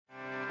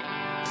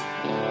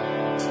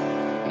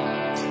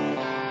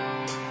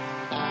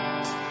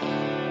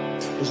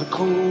There's a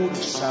code of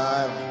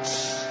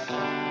silence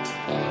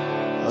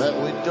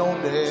that we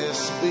don't dare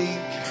speak.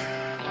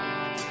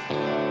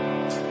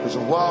 There's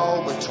a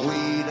wall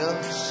between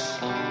us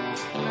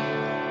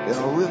and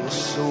a river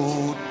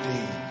so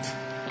deep.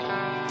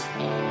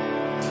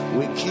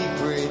 We keep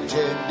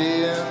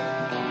pretending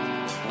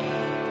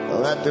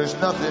that there's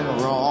nothing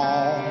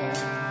wrong.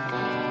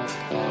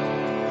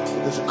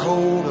 There's a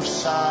code of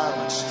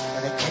silence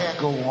and it can't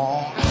go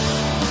on.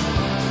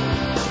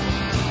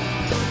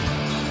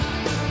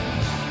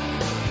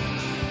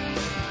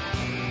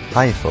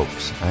 Hi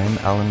folks, I'm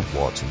Alan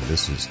Watt and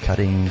this is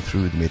Cutting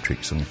Through the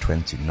Matrix on the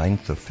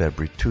 29th of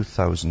February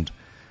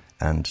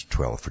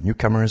 2012. For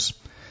newcomers,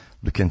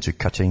 look into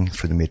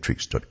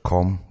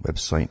cuttingthroughthematrix.com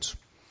website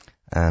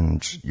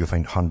and you'll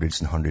find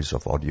hundreds and hundreds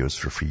of audios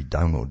for free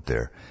download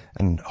there.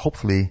 And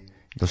hopefully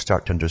you'll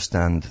start to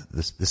understand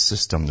the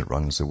system that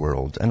runs the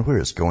world and where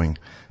it's going,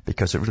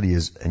 because it really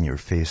is in your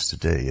face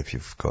today if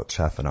you've got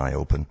half an eye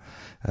open.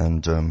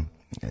 And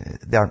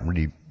they aren't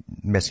really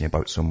messing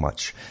about so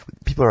much.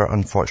 People are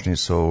unfortunately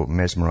so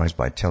mesmerized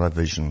by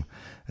television,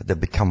 they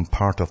become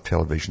part of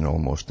television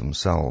almost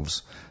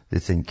themselves. They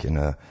think in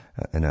a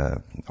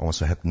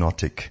almost a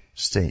hypnotic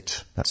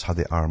state. That's how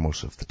they are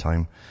most of the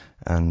time.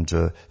 And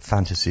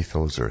fantasy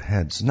fills their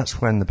heads. And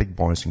that's when the big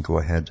boys can go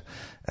ahead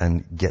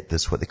and get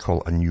this, what they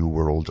call a new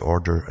world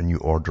order, a new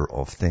order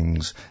of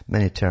things,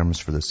 many terms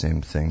for the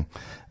same thing,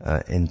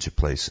 into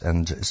place.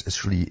 And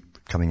it's really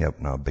coming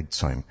out now big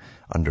time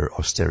under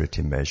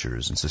austerity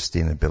measures and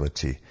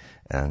sustainability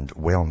and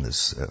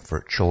wellness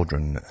for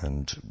children,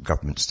 and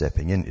government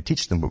stepping in to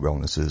teach them what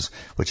wellness is,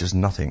 which has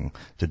nothing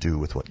to do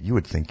with what you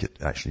would think it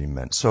actually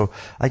meant. So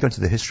I go into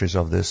the histories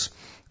of this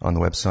on the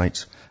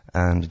website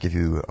and give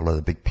you a lot of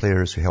the big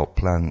players who helped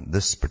plan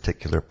this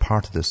particular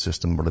part of the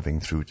system we're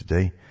living through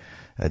today.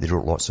 They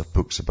wrote lots of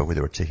books about where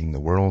they were taking the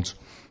world,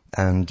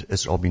 and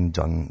it's all been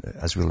done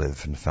as we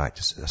live. In fact,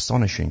 it's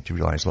astonishing to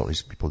realize a lot of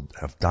these people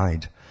have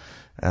died.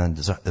 And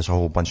there's a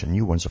whole bunch of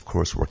new ones, of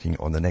course, working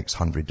on the next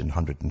 100 and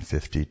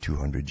 150,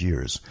 200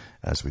 years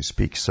as we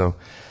speak. So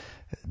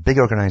big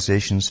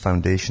organizations,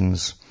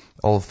 foundations,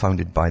 all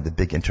founded by the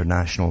big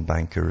international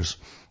bankers,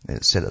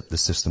 set up the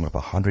system up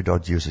 100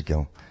 odd years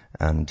ago,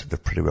 and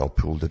they've pretty well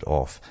pulled it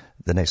off.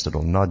 The next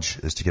little nudge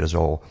is to get us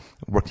all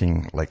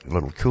working like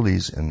little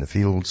coolies in the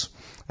fields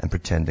and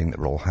pretending that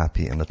we're all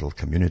happy in little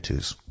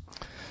communities.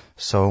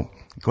 So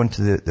go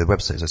into the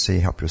website, as I say,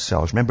 help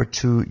yourselves. Remember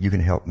too, you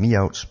can help me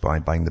out by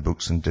buying the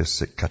books and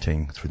discs at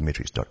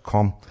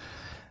cuttingthroughthematrix.com.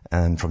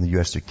 And from the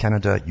US to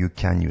Canada, you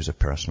can use a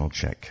personal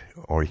check,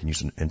 or you can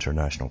use an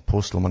international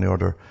postal money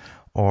order,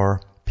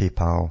 or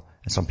PayPal,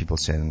 and some people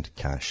send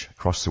cash.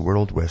 Across the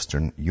world,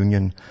 Western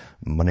Union,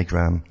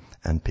 MoneyGram,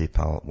 and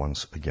PayPal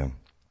once again.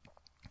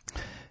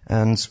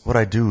 And what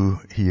I do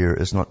here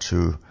is not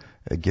to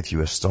give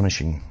you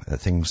astonishing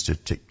things to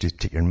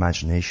take your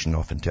imagination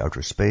off into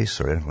outer space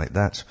or anything like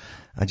that.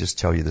 I just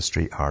tell you the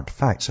straight hard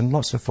facts. And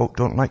lots of folk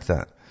don't like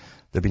that.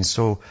 They've been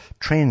so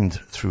trained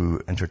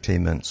through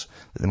entertainment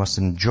that they must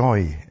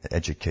enjoy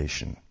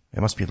education. It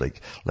must be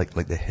like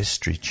the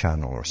History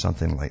Channel or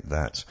something like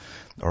that,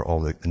 or all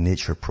the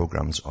nature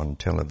programs on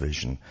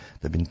television.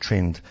 They've been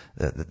trained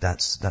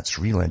that's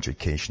real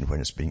education when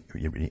it's being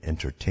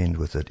entertained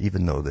with it,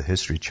 even though the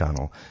History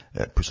Channel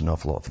puts an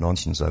awful lot of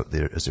nonsense out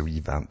there as a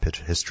revamped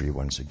history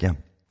once again.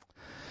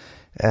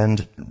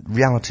 And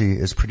reality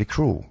is pretty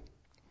cruel.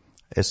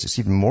 It's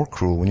even more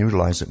cruel when you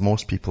realize that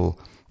most people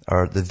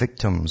are the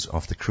victims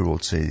of the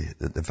cruelty,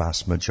 the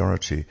vast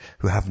majority,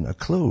 who haven't a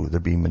clue.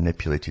 They're being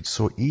manipulated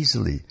so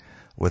easily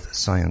with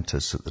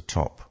scientists at the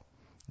top.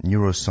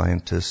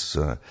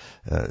 Neuroscientists,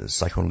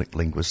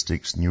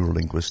 psycholinguistics,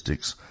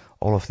 neurolinguistics,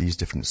 all of these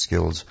different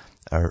skills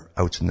are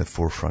out in the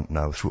forefront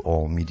now through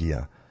all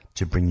media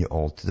to bring you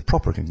all to the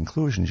proper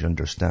conclusions, you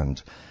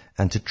understand,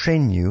 and to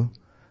train you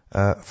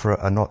for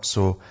a not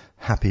so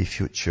happy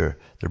future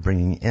they're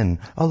bringing in.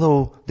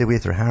 Although they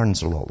wave their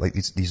hands a lot, like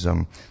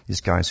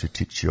these guys who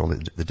teach you all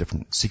the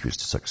different secrets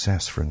to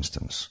success, for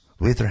instance.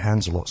 They wave their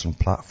hands a lot on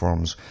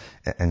platforms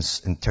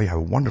and tell you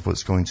how wonderful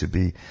it's going to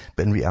be.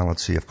 But in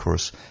reality, of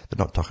course,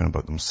 they're not talking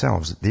about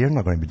themselves. They're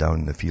not going to be down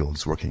in the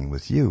fields working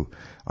with you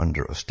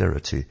under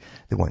austerity.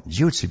 They want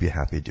you to be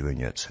happy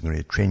doing it, and they're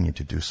going to train you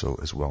to do so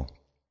as well.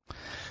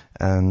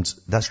 And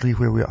that's really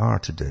where we are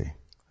today.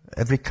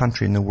 Every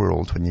country in the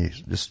world, when you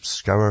just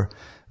scour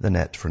the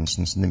net, for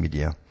instance, in the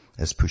media,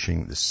 is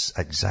pushing this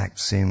exact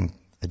same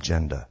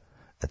agenda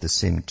at the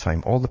same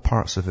time. All the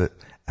parts of it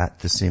at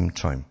the same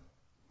time.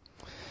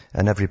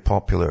 And every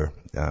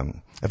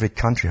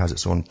country has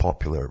its own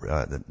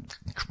popular,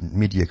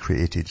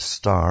 media-created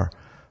star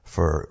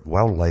for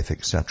wildlife,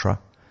 etc.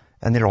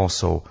 And they're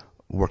also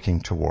working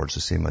towards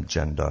the same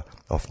agenda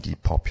of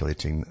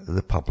depopulating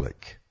the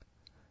public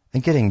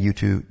and getting you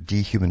to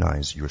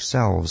dehumanize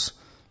yourselves,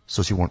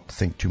 so you won't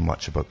think too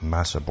much about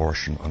mass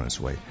abortion on its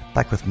way.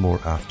 Back with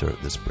more after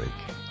this break.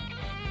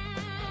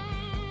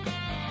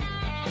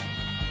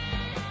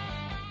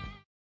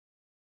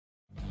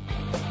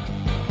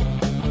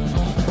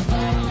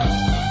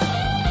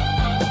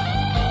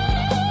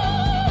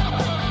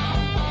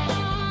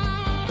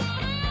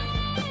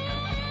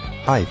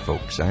 Hi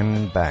folks,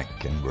 I'm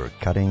back and we're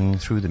cutting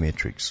through the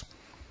matrix.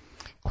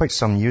 Quite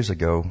some years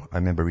ago, I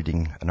remember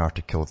reading an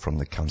article from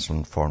the Council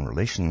on Foreign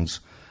Relations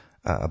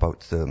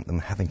about them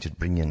having to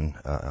bring in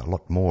a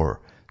lot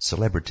more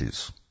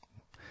celebrities.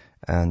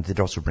 And they'd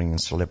also bring in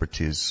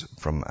celebrities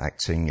from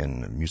acting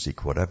and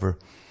music, whatever.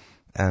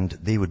 And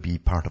they would be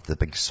part of the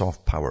big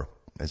soft power,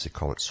 as they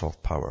call it,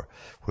 soft power,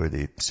 where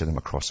they send them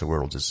across the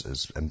world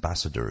as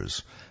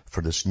ambassadors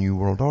for this new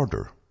world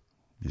order,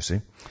 you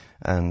see.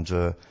 And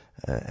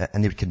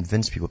they would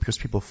convince people, because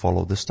people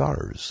follow the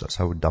stars. That's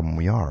how dumb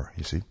we are,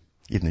 you see.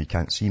 Even though you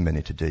can't see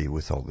many today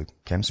with all the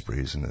chem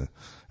sprays in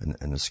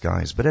the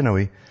skies. But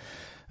anyway,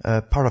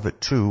 part of it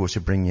too was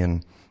to bring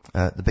in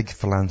the big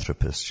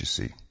philanthropists, you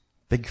see.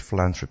 Big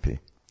philanthropy.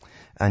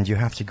 And you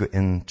have to go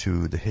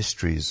into the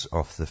histories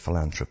of the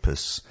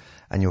philanthropists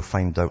and you'll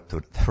find out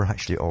that they're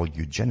actually all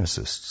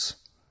eugenicists.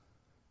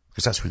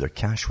 Because that's where their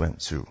cash went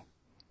to.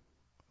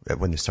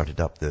 When they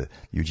started up the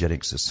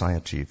Eugenic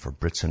Society for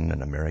Britain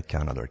and America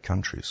and other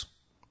countries.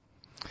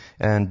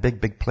 And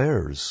big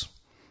players,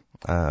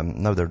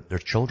 now their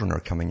children are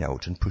coming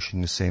out and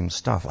pushing the same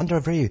stuff under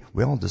a very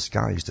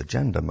well-disguised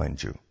agenda,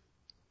 mind you.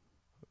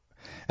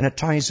 And it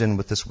ties in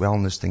with this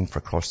wellness thing for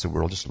across the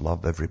world. Just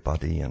love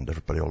everybody and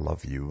everybody will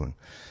love you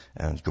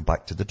and go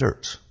back to the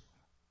dirt.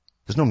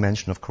 There's no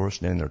mention, of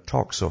course, in their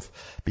talks of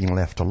being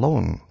left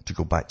alone to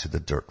go back to the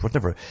dirt.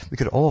 Whatever. We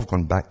could all have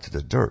gone back to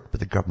the dirt,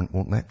 but the government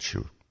won't let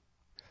you.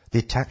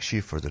 They tax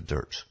you for the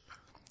dirt.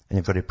 And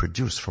you've got to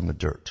produce from the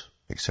dirt,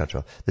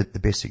 etc. The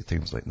basic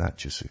things like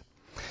that, you see.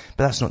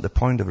 But that's not the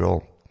point of it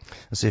all.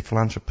 I say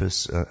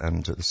philanthropists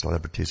and the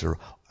celebrities are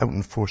out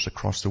in force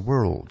across the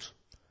world.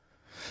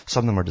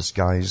 Some of them are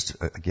disguised,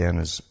 again,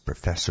 as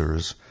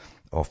professors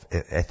of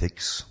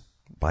ethics,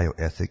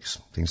 bioethics,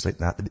 things like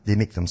that. They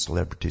make them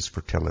celebrities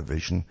for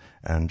television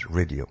and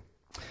radio.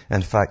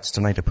 In fact,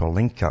 tonight I put a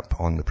link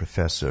up on the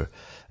Professor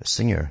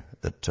Singer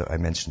that I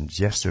mentioned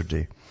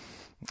yesterday,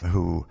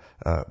 who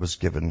was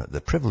given the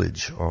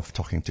privilege of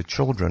talking to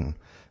children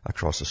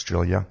across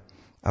Australia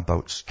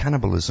about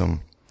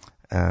cannibalism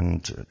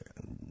and,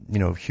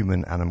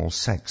 human-animal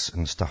sex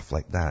and stuff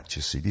like that.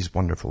 You see, these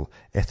wonderful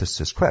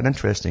ethicists. Quite an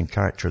interesting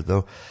character,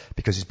 though,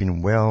 because he's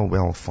been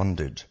well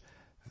funded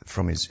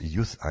from his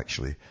youth,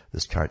 actually,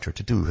 this character,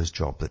 to do his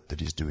job that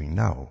he's doing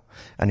now.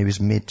 And he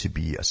was made to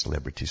be a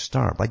celebrity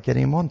star by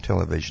getting him on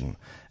television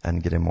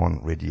and getting him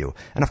on radio.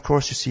 And of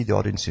course, you see the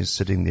audiences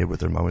sitting there with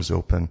their mouths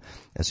open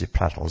as he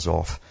prattles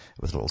off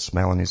with a little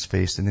smile on his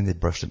face, and then they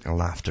burst into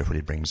laughter when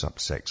he brings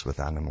up sex with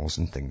animals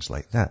and things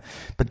like that.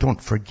 But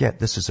don't forget,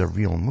 this is a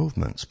real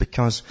movement,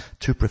 because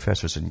two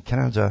professors in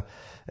Canada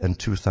in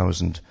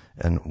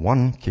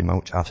 2001 came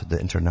out after the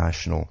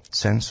International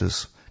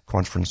Census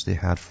Conference they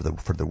had for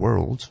the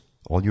world.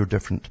 All your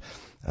different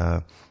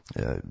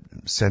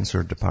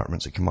censor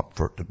departments that come up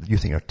for you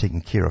think are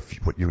taking care of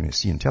what you're going to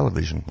see in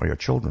television or your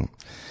children.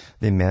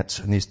 They met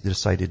and they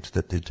decided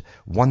that they'd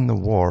won the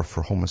war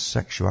for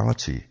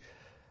homosexuality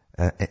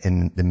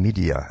in the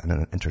media and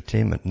in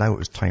entertainment. Now it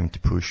was time to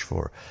push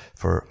for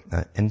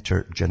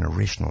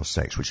intergenerational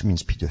sex, which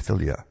means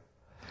pedophilia,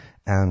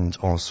 and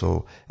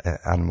also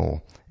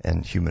animal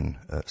and human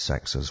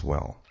sex as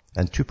well.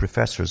 And two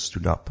professors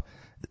stood up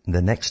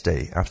the next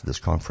day after this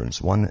conference,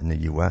 one in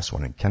the US,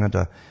 one in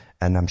Canada,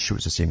 and I'm sure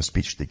it's the same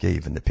speech they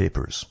gave in the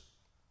papers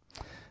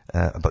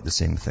about the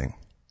same thing.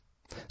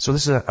 So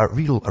this is a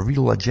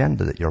real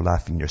agenda that you're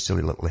laughing your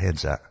silly little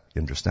heads at,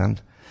 you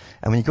understand?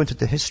 And when you go into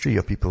the history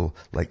of people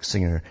like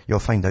Singer, you'll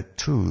find out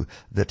too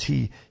that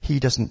he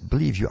doesn't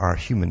believe you are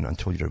human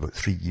until you're about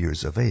 3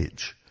 years of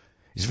age.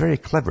 He's very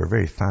clever,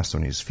 very fast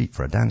on his feet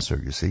for a dancer,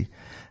 you see.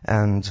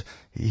 And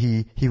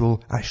he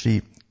will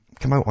actually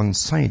come out on the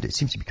side. It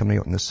seems to be coming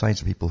out on the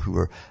sides of people who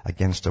are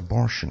against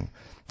abortion.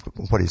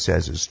 What he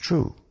says is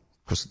true,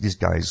 because these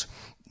guys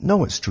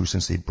know it's true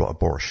since they brought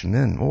abortion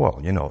in. Oh,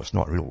 well, it's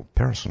not a real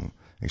person,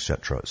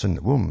 etc. It's in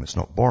the womb, it's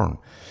not born.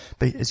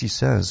 But as he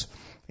says,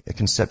 a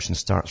conception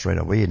starts right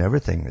away and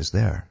everything is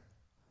there.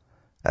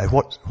 At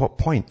what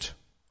point?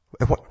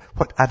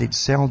 What added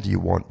cell do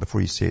you want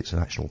before you say it's an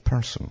actual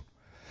person?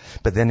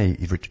 But then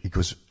he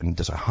goes and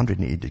does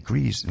 180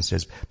 degrees and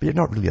says, but you're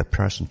not really a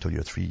person until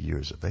you're 3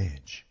 years of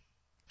age.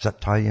 Does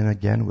that tie in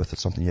again with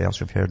something else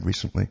you've heard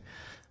recently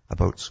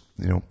about,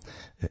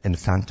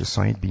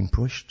 infanticide being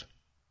pushed?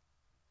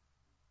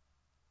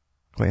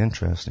 Quite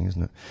interesting,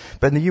 isn't it?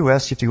 But in the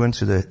US, you have to go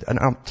into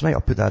tonight I'll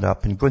put that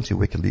up and go into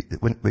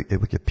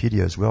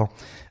Wikipedia as well,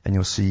 and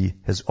you'll see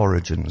his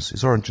origins.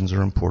 His origins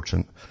are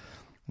important,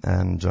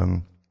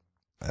 and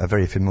a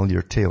very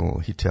familiar tale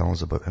he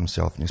tells about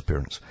himself and his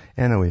parents.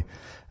 Anyway,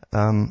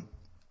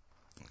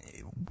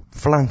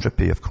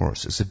 philanthropy, of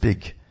course, is a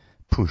big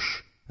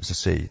push. As I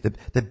say,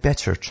 the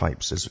better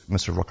types, as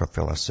Mr.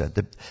 Rockefeller said,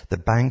 the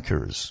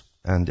bankers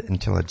and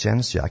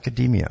intelligentsia,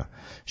 academia,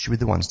 should be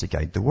the ones to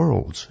guide the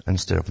world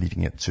instead of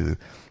leaving it to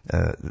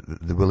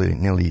the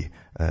willy-nilly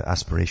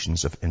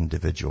aspirations of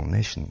individual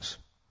nations.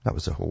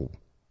 That's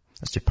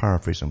to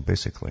paraphrase them,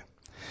 basically.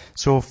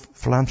 So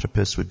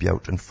philanthropists would be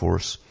out in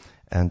force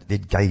and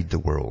they'd guide the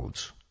world.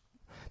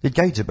 They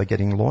guide it by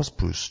getting laws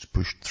pushed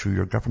through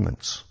your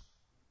governments.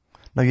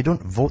 Now, you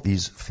don't vote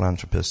these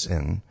philanthropists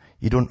in.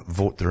 You don't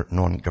vote their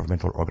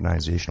non-governmental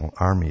organizational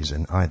armies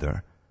in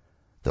either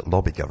that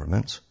lobby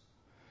government.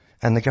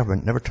 And the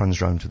government never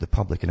turns around to the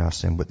public and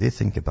asks them what they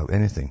think about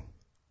anything.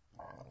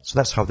 So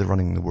that's how they're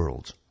running the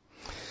world.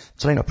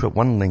 Tonight I'll put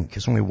one link.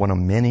 It's only one of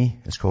many.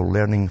 It's called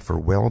Learning for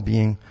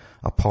Wellbeing,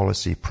 a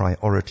Policy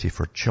Priority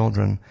for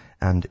Children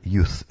and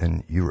Youth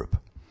in Europe.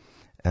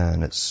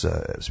 And it's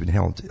been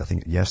held, I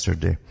think,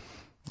 yesterday.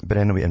 But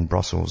anyway, in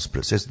Brussels.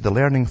 But it says, the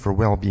Learning for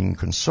Wellbeing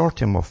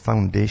Consortium of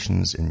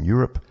Foundations in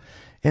Europe,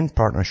 in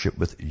partnership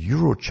with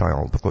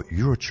Eurochild. We've got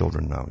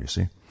Eurochildren now, you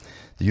see.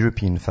 The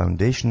European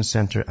Foundation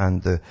Centre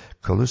and the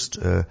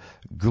Calouste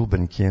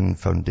Gulbenkian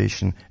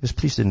Foundation is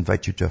pleased to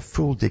invite you to a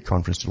full-day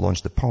conference to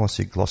launch the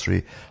policy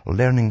glossary,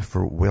 Learning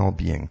for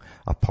Wellbeing,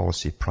 a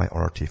Policy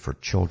Priority for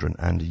Children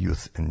and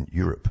Youth in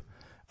Europe,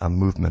 a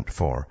movement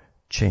for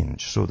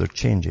change. So they're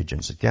change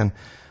agents again.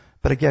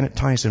 But again, it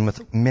ties in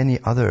with many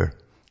other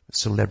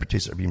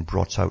celebrities that are being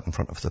brought out in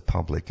front of the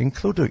public,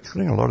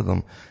 including a lot of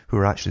them who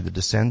are actually the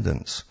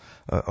descendants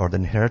or the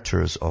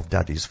inheritors of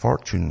daddy's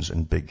fortunes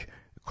in big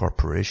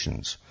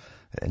corporations,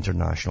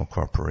 international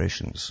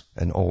corporations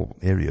in all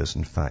areas,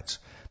 in fact,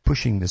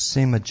 pushing the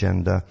same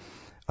agenda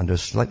under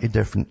slightly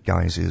different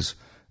guises,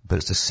 but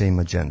it's the same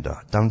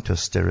agenda, down to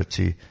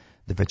austerity,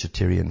 the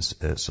vegetarian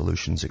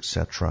solutions,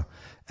 etc.,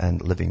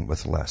 and living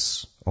with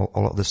less.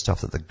 All of the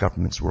stuff that the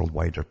governments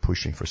worldwide are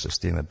pushing for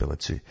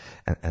sustainability,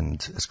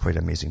 and it's quite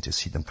amazing to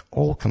see them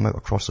all come out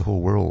across the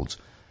whole world.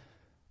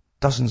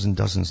 Dozens and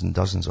dozens and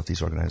dozens of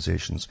these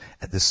organizations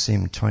at the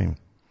same time.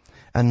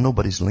 And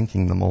nobody's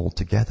linking them all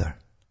together.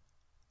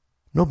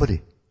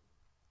 Nobody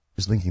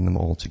is linking them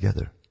all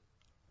together.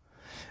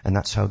 And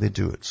that's how they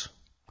do it.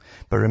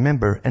 But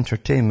remember,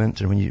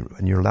 entertainment, and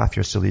when you laugh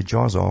your silly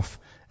jaws off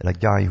at a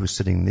guy who's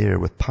sitting there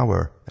with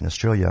power in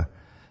Australia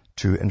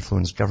to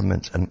influence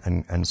government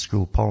and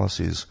school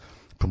policies,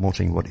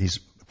 promoting what he's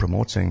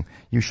promoting,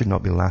 you should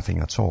not be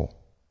laughing at all.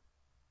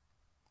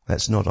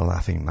 That's not a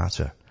laughing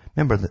matter.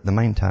 Remember that the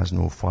mind has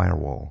no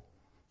firewall.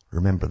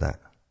 Remember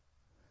that.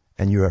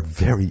 And you are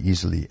very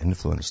easily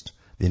influenced.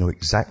 They know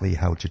exactly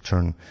how to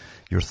turn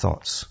your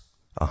thoughts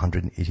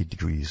 180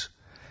 degrees.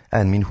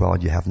 And meanwhile,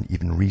 you haven't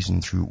even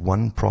reasoned through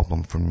one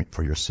problem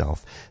for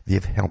yourself.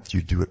 They've helped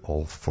you do it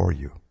all for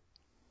you.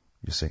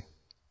 You see.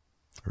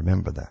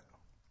 Remember that.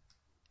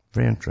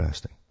 Very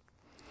interesting.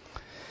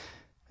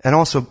 And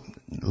also,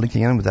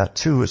 linking in with that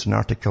too, is an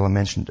article I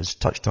mentioned, it's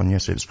touched on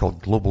yesterday. It's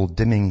called Global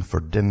Dimming for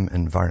Dim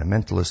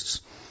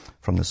Environmentalists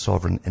from the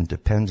Sovereign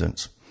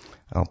Independent.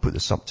 I'll put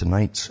this up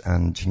tonight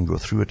and you can go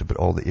through it about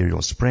all the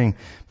aerial spraying.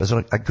 But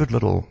there's a good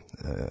little,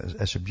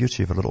 it's a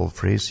beauty of a little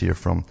phrase here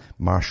from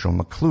Marshall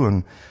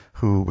McLuhan,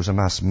 who was a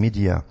mass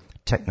media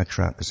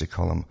technocrat, as they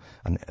call him,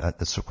 and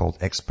the so-called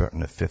expert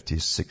in the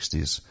 50s,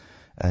 60s.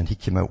 And he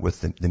came out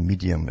with the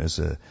medium as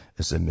a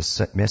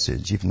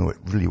message, even though it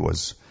really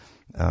was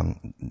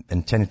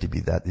intended to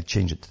be that. They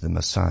changed it to the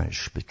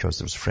massage because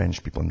there was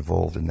French people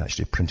involved and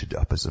actually printed it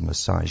up as a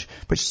massage,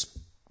 which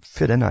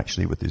fit in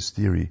actually with his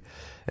theory.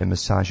 It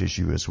massages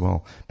you as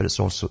well. But it's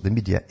also, the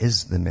media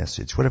is the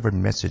message. Whatever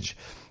message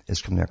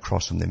is coming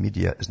across from the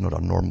media is not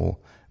a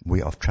normal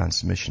way of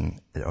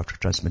transmitting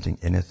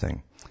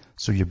anything.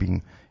 So you're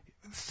being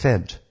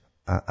fed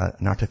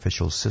an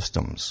artificial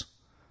systems,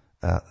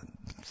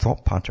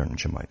 thought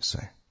patterns, you might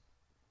say.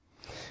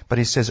 But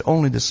he says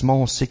only the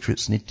small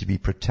secrets need to be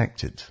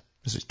protected.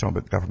 This is talking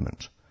about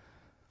government.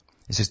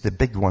 He says the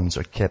big ones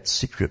are kept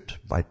secret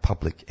by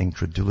public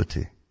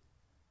incredulity.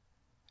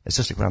 It's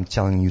just like what I'm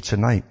telling you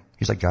tonight.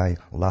 He's a guy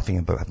laughing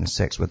about having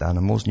sex with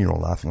animals, and you're all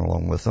laughing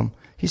along with him.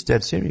 He's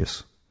dead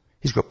serious.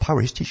 He's got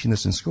power. He's teaching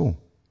this in school.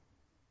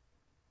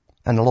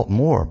 And a lot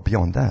more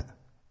beyond that.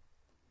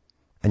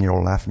 And you're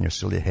all laughing your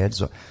silly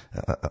heads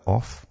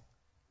off.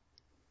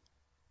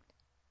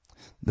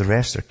 The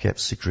rest are kept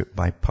secret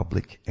by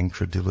public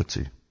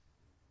incredulity.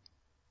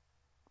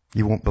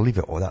 You won't believe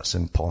it. Oh, that's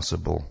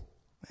impossible.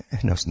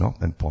 No, it's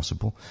not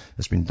impossible.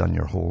 It's been done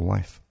your whole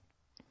life.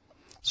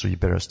 So you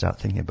better start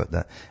thinking about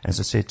that. And as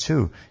I say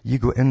too, you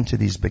go into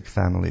these big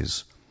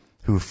families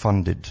who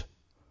funded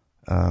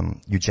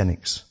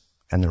eugenics,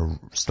 and they're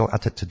still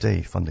at it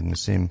today, funding the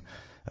same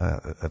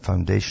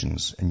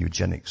foundations in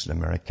eugenics in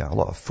America. A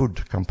lot of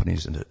food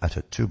companies at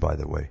it too, by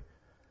the way.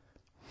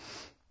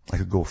 I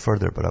could go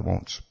further, but I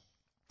won't.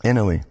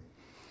 Anyway,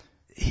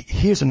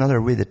 here's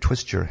another way they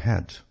twist your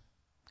head.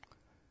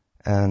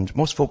 And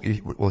most folk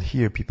will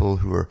hear people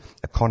who are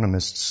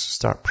economists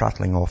start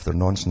prattling off their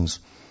nonsense.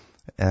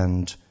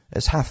 And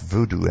it's half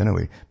voodoo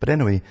anyway. But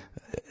anyway,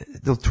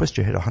 they'll twist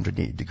your head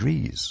 180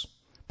 degrees.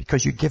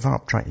 Because you give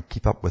up trying to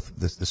keep up with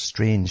the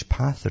strange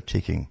path they're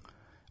taking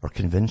or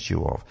convince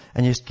you of.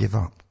 And you just give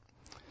up.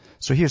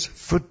 So here's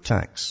food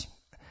tax.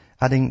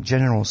 Adding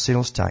general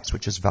sales tax,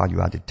 which is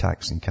value-added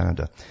tax in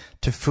Canada,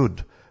 to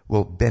food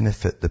will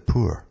benefit the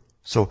poor.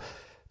 So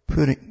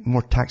putting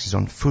more taxes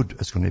on food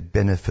is going to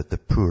benefit the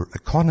poor,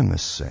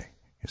 economists say,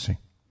 you see.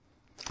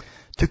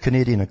 Two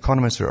Canadian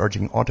economists are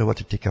urging Ottawa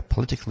to take a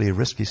politically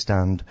risky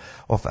stand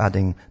of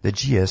adding the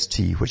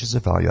GST, which is a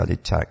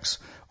value-added tax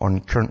on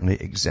currently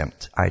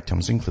exempt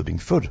items, including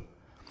food.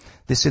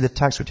 They say the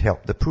tax would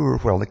help the poor,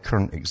 while the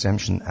current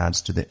exemption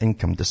adds to the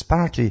income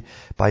disparity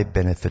by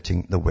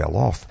benefiting the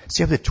well-off.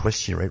 See how they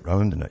twist you right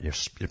round in it?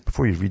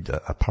 Before you read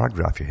a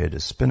paragraph, your head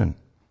is spinning.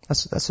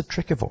 That's the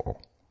trick of it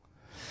all.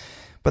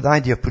 But the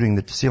idea of putting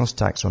the sales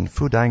tax on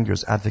food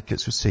angers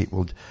advocates who say it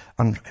would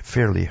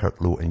unfairly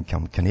hurt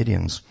low-income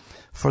Canadians,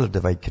 further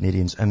divide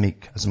Canadians, and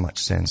make as much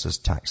sense as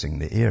taxing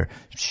the air.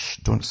 Shh,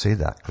 don't say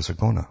that, because they're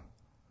gonna.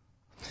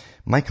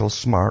 Michael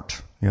Smart,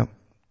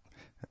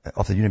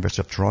 of the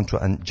University of Toronto,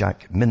 and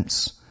Jack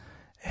Mintz,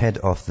 head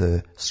of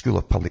the School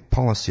of Public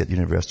Policy at the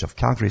University of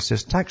Calgary,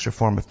 says tax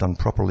reform, if done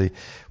properly,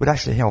 would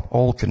actually help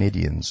all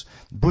Canadians,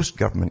 boost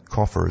government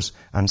coffers,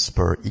 and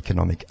spur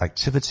economic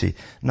activity.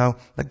 Now,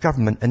 the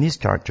government, and these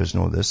characters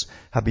know this,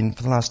 have been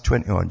for the last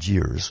 20-odd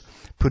years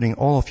putting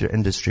all of your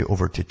industry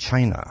over to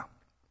China.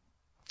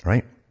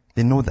 Right?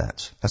 They know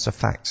that. That's a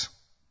fact.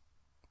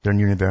 They're in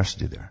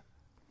university there.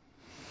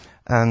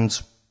 And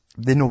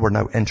they know we're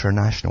now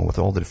international with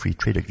all the free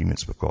trade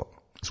agreements we've got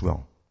as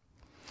well.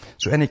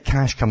 So any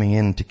cash coming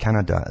into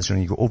Canada is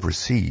going to go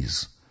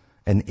overseas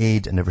in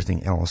aid and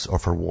everything else, or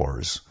for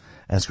wars.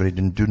 And it's going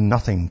to do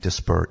nothing to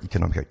spur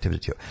economic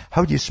activity.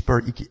 How do you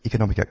spur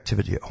economic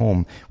activity at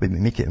home when we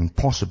make it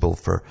impossible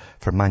for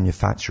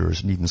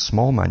manufacturers, and even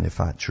small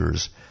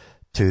manufacturers,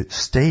 to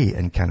stay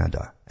in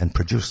Canada and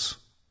produce?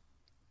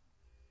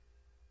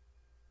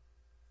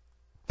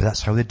 But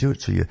that's how they do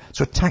it to you.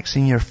 So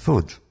taxing your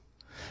food.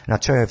 And I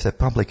tell you, if the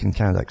public in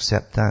Canada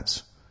accept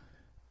that,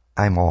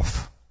 I'm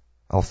off.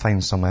 I'll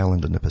find some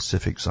island in the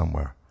Pacific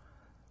somewhere.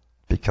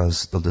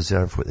 Because they'll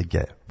deserve what they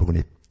get. We're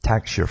going to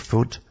tax your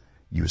food,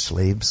 you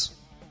slaves.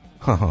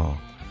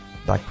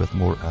 Back with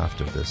more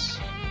after this.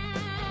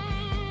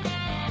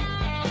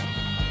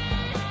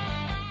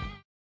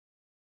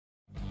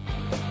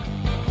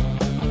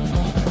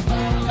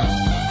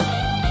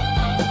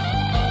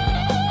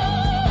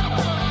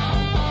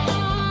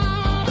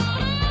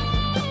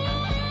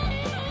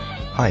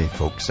 Hi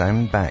folks,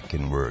 I'm back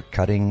and we're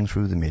cutting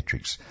through the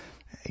matrix,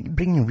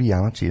 bringing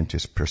reality into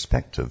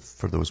perspective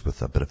for those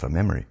with a bit of a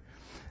memory.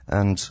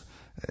 And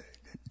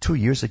 2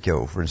 years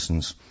ago, for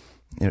instance,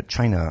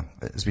 China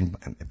has been,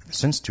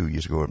 since 2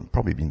 years ago, and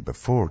probably been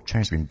before,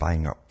 China's been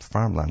buying up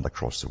farmland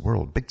across the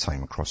world, big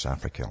time across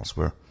Africa,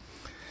 elsewhere.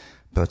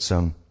 But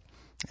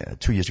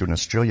 2 years ago in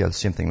Australia, the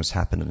same thing was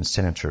happening, and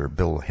Senator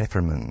Bill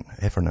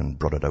Heffernan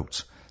brought it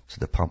out to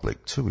the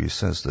public too. He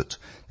says that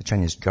the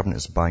Chinese government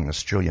is buying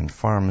Australian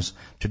farms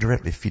to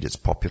directly feed its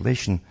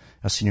population,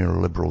 a senior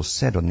Liberal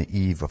said on the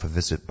eve of a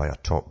visit by a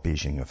top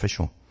Beijing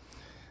official.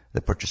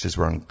 The purchases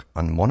were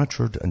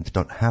unmonitored and did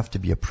not have to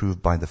be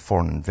approved by the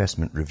Foreign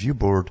Investment Review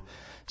Board,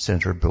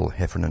 Senator Bill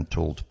Heffernan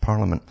told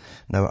Parliament.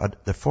 Now,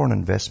 the Foreign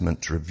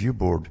Investment Review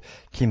Board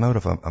came out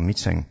of a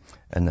meeting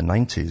in the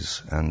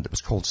 90s, and it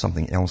was called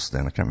something else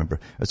then, I can't remember.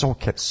 It's all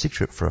kept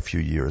secret for a few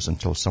years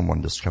until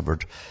someone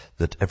discovered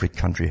that every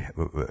country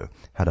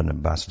had an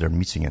ambassador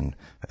meeting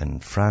in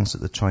France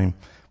at the time,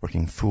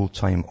 working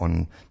full-time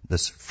on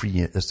this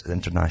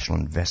international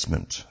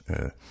investment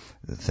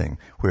thing,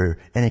 where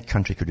any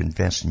country could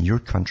invest in your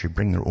country,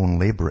 bring their own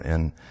labor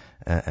in,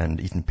 and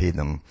even pay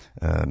them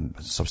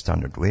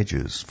substandard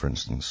wages, for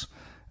instance.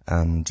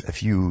 And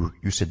if you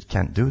said you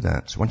can't do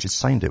that, once you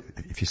signed it,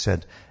 if you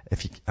said,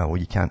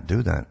 you can't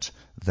do that,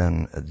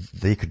 then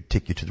they could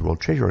take you to the World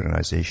Trade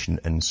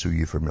Organization and sue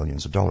you for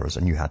millions of dollars,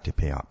 and you had to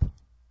pay up.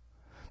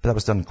 But that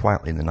was done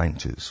quietly in the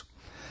 90s.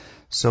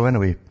 So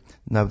anyway,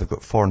 now they've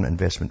got foreign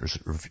investment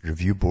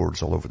review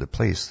boards all over the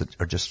place that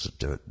are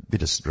just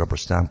rubber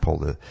stamp all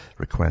the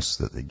requests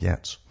that they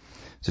get.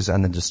 It says,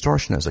 and the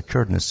distortion has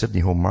occurred in the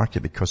Sydney home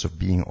market because of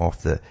being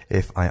off the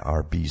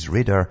FIRB's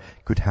radar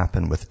could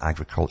happen with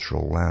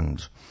agricultural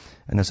land.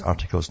 And this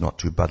article is not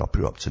too bad. I'll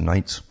put it up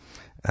tonight.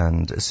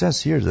 And it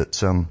says here that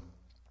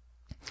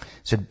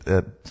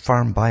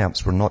farm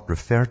buy-ups were not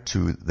referred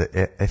to the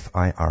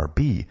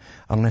FIRB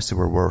unless they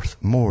were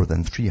worth more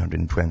than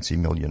 $320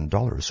 million.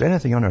 So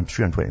anything under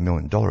 $320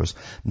 million,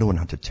 no one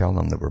had to tell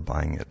them they were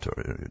buying it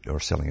or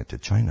selling it to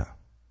China.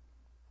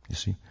 You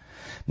see?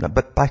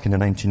 But back in the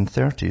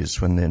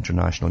 1930s, when the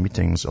international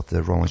meetings of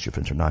the Royal Institute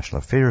of International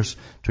Affairs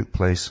took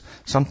place,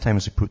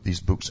 sometimes they put these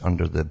books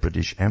under the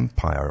British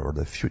Empire, or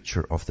the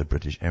future of the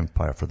British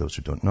Empire, for those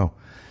who don't know.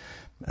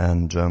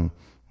 And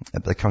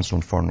the Council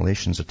on Foreign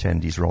Relations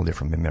attendees were all there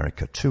from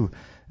America too,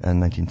 in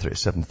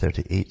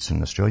 1937-38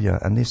 in Australia,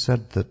 and they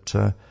said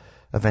that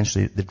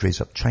eventually they'd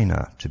raise up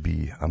China to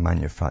be a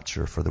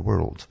manufacturer for the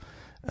world,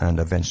 and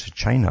eventually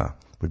China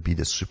would be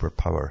the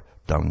superpower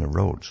down the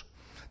road.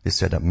 They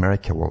said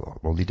America will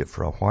lead it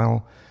for a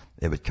while.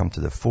 It would come to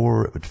the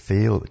fore, it would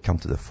fail, it would come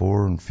to the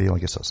fore and fail. I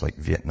guess that's like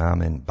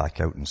Vietnam, and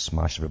back out and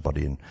smash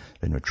everybody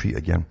and retreat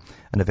again.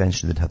 And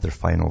eventually they'd have their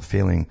final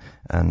failing,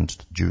 and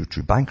due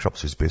to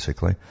bankruptcies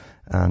basically,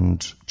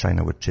 and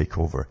China would take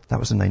over. That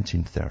was the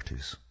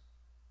 1930s.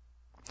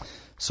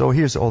 So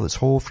here's all this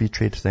whole free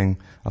trade thing,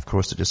 of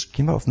course, it just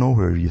came out of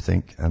nowhere, you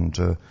think,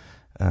 and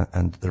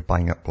they're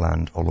buying up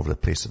land all over the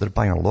place. So they're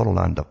buying a lot of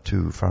land up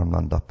too,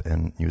 farmland up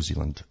in New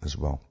Zealand as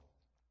well.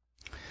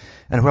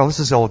 And while this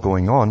is all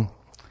going on,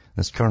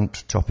 this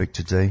current topic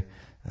today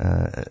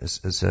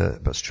is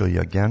about Australia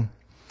again.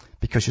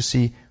 Because you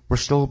see, we're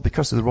still,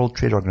 because of the World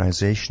Trade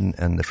Organization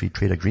and the free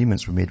trade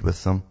agreements we made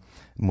with them,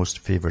 most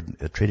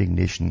favored trading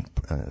nation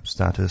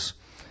status,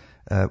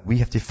 we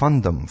have to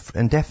fund them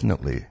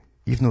indefinitely,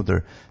 even though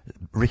they're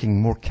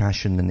raking more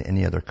cash in than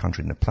any other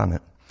country on the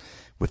planet.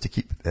 We have to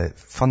keep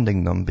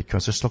funding them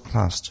because they're still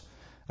classed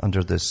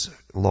under this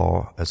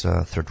law as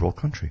a third world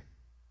country.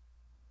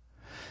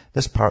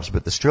 This part's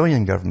about the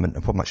Australian government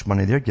and how much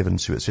money they're given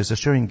to it. It says the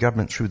Australian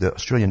government, through the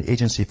Australian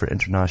Agency for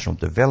International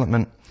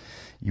Development,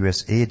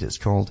 USAID it's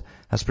called,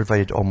 has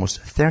provided almost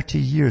 30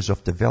 years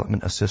of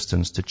development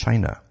assistance to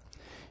China.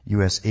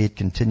 USAID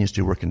continues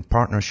to work in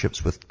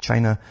partnerships with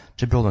China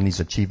to build on these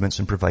achievements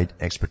and provide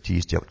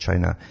expertise to help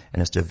China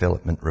in its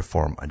development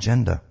reform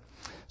agenda.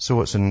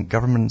 So it's in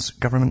government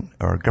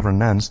or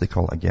governance, they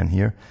call it again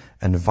here,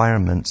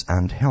 environment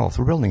and health.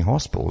 We're building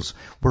hospitals.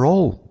 We're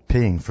all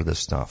paying for this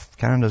stuff.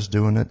 Canada's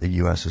doing it, the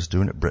US is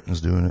doing it,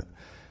 Britain's doing it.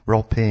 We're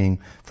all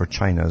paying for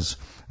China's,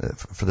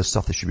 for the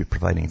stuff they should be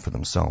providing for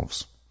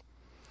themselves.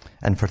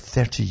 And for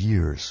 30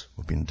 years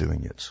we've been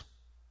doing it.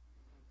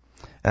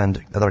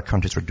 And other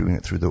countries are doing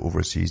it through the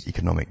Overseas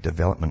Economic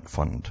Development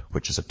Fund,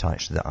 which is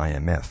attached to the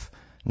IMF.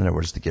 In other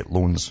words, they get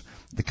loans,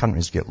 the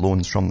countries get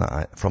loans from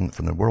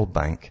the World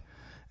Bank,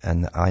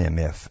 and the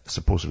IMF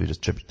supposedly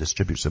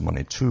distributes the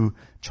money to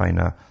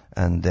China,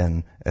 and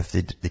then if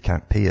they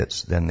can't pay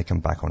it, then they come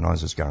back on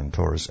us as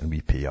guarantors and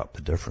we pay up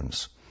the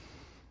difference.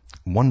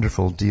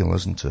 Wonderful deal,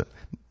 isn't it?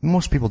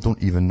 Most people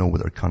don't even know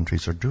what their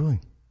countries are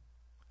doing.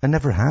 And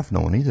never have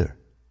known either.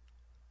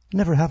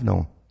 Never have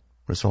known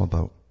what it's all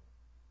about.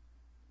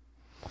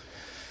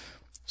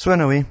 So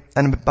anyway,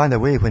 and by the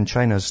way, when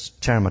China's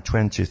term of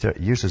 20,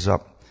 30 years is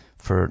up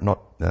for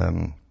not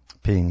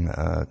paying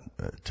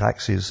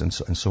taxes and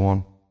so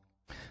on,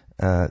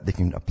 they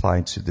can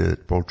apply to the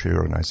World Trade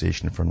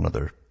Organization for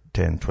another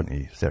 10,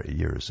 20, 30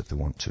 years if they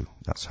want to.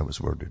 That's how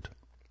it's worded.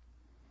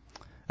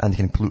 And they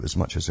can pollute as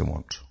much as they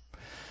want.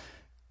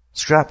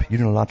 Scrap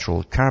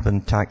unilateral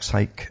carbon tax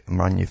hike,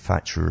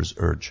 manufacturers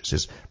urge. It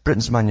says,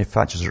 Britain's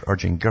manufacturers are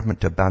urging government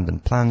to abandon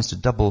plans to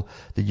double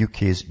the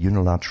UK's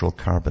unilateral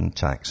carbon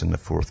tax in the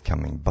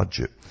forthcoming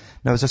budget.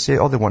 Now, as I say,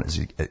 all they want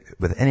is,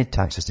 with any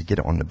tax, is to get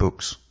it on the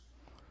books.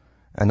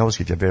 And always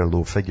give you a very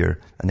low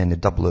figure, and then they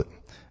double it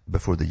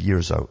before the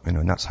year's out,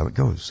 and that's how it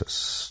goes.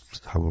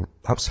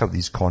 That's how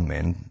these con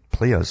men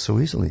play us so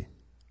easily.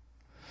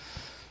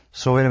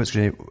 So anyway, it's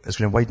going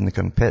to widen the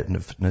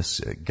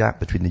competitiveness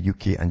gap between the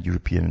UK and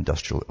European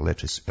industrial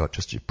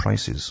electricity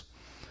prices.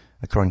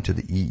 According to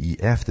the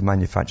EEF, the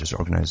manufacturers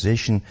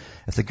organisation,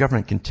 if the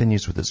government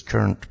continues with its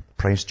current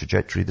price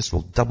trajectory, this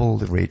will double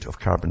the rate of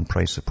carbon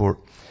price support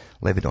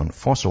levied on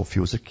fossil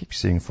fuels. They keep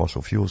saying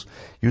fossil fuels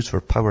used for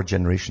power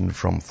generation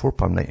from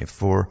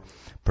 £4.94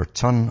 per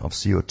tonne of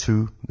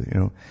CO2,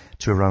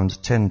 to around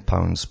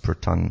 £10 per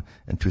tonne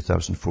in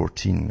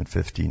 2014 and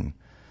 15.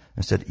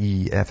 Instead,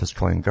 EEF is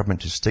calling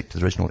government to stick to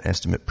the original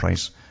estimate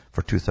price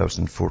for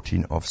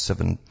 2014 of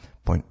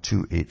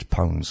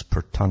 £7.28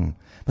 per tonne.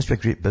 Must be a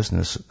great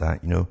business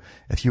that,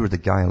 if you were the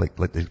guy like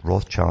the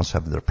Rothschilds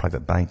have their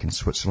private bank in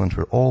Switzerland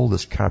where all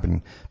this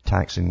carbon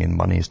taxing and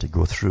money is to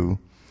go through,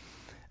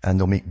 and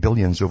they'll make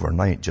billions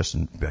overnight just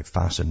in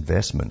fast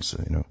investments,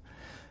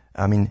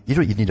 I mean, you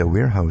don't even need a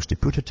warehouse to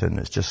put it in.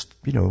 It's just,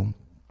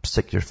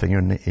 stick your finger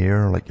in the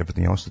air like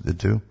everything else that they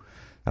do.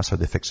 That's how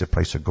they fix the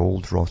price of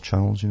gold,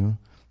 Rothschilds,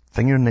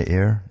 Finger in the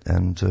air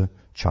and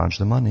charge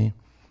the money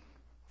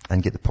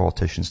and get the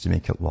politicians to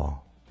make it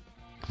law.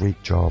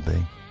 Great job, eh?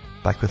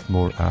 Back with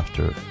more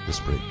after this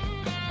break.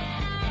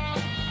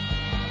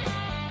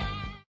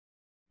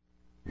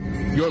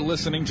 You're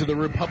listening to the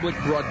Republic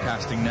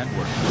Broadcasting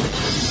Network,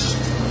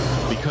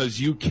 because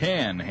you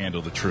can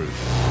handle the truth.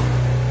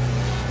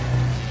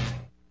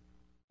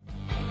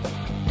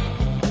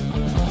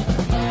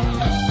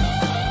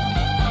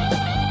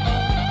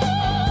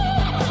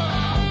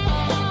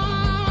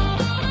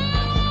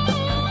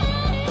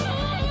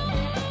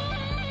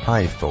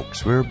 Hi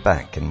folks, we're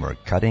back and we're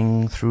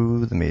cutting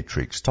through the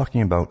matrix,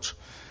 talking about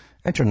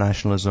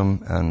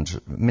internationalism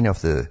and many of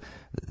the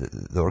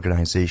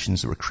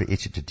organizations that were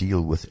created to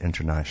deal with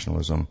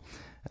internationalism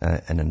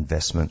and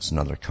investments in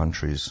other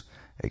countries,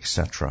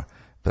 etc.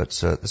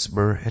 But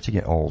we're hitting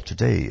it all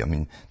today. I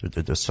mean,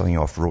 they're selling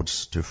off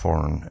roads to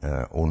foreign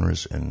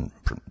owners in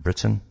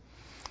Britain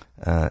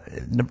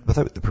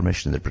without the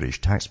permission of the British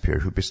taxpayer,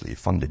 who basically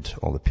funded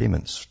all the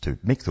payments to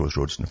make those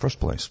roads in the first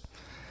place.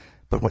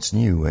 But what's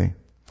new, eh?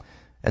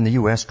 In the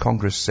US,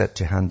 Congress set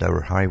to hand our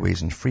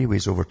highways and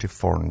freeways over to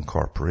foreign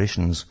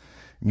corporations.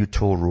 New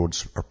toll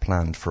roads are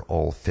planned for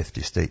all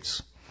 50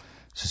 states.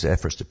 This is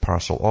efforts to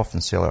parcel off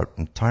and sell out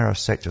entire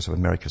sectors of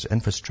America's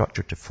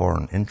infrastructure to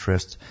foreign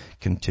interests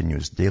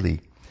continues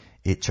daily.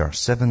 H.R.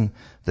 7,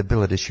 the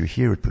bill at issue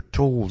here would put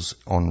tolls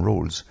on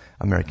roads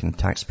American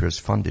taxpayers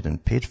funded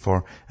and paid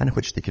for, and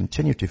which they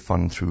continue to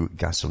fund through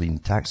gasoline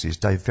taxes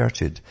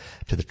diverted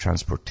to the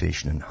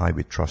Transportation and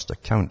Highway Trust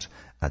account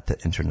at the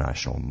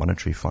International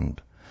Monetary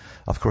Fund.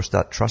 Of course,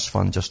 that trust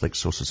fund, just like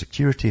Social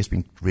Security, has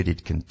been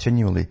raided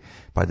continually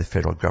by the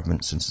federal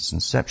government since its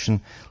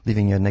inception,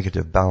 leaving a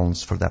negative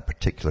balance for that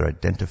particular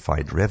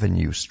identified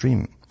revenue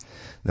stream.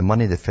 The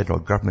money the federal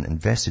government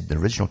invested in the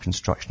original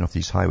construction of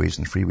these highways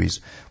and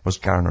freeways was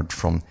garnered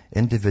from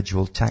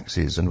individual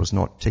taxes and was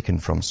not taken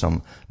from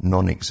some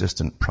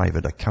non-existent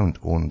private account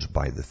owned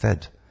by the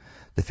Fed.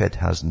 The Fed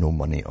has no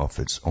money of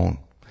its own.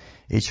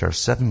 H.R.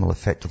 7 will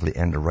effectively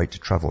end a right to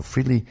travel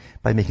freely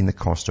by making the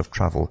cost of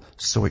travel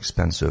so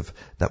expensive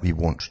that we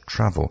won't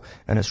travel.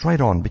 And it's right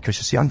on, because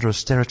you see, under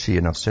austerity,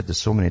 and I've said this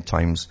so many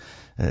times,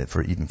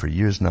 for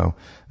years now,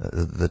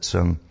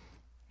 that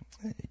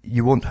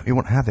you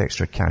won't have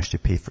extra cash to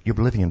pay for. You'll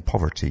be living in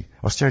poverty.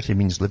 Austerity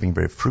means living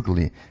very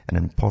frugally and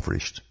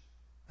impoverished.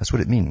 That's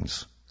what it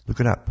means.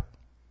 Look it up.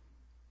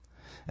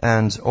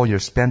 And all your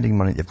spending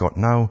money you've got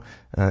now,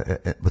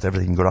 with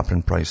everything going up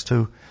in price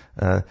too,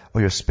 all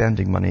your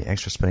spending money,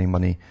 extra spending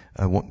money,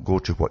 won't go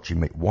to what you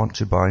might want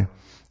to buy.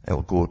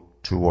 It'll go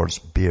towards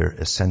bare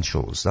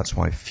essentials. That's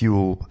why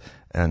fuel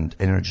and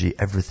energy,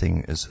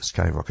 everything is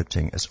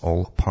skyrocketing. It's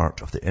all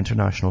part of the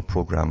international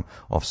program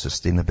of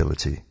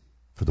sustainability,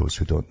 for those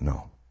who don't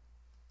know.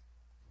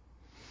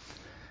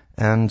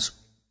 And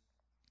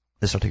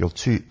this Article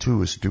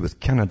 2 is to do with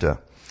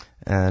Canada.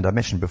 And I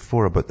mentioned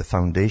before about the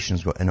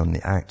foundations got in on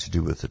the act to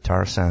do with the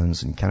tar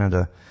sands in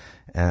Canada,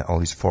 all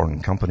these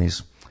foreign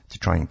companies to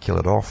try and kill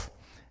it off.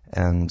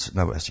 And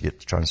now it has to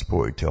get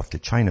transported off to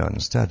China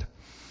instead.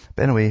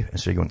 But anyway,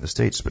 instead of going to the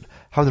States, but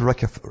how the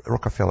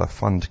Rockefeller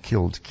Fund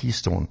killed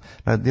Keystone.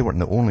 Now, they weren't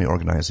the only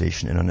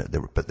organization in it,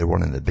 but they were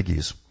one of the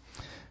biggies.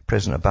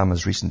 President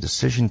Obama's recent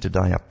decision to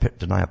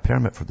deny a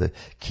permit for the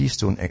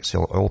Keystone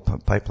XL oil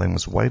pipeline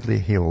was widely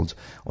hailed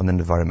on the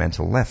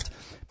environmental left.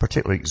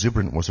 Particularly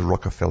exuberant was the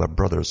Rockefeller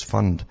Brothers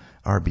Fund,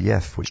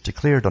 RBF, which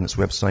declared on its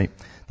website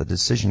that the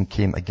decision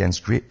came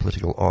against great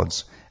political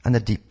odds and the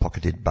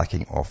deep-pocketed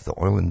backing of the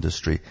oil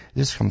industry.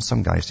 This comes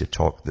some guys to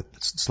talk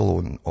that still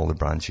own all the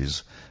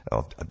branches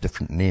of a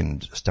different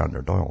named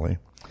Standard Oil.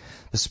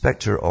 The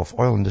spectre of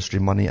oil industry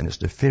money and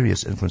its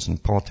nefarious influence in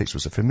politics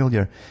was a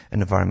familiar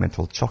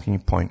environmental talking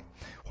point.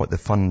 What the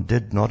fund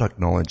did not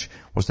acknowledge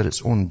was that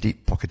its own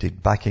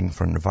deep-pocketed backing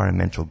for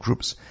environmental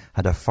groups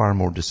had a far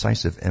more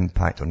decisive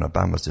impact on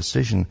Obama's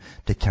decision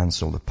to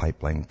cancel the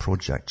pipeline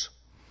project.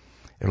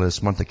 Earlier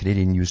this month, the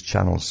Canadian news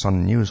channel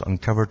Sun News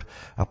uncovered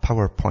a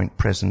PowerPoint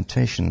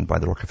presentation by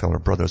the Rockefeller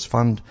Brothers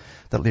Fund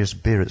that lays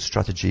bare its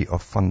strategy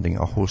of funding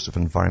a host of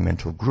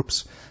environmental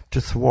groups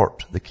to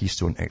thwart the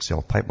Keystone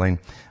XL pipeline,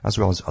 as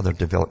well as other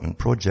development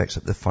projects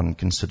that the fund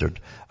considered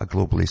a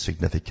globally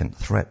significant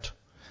threat.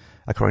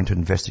 According to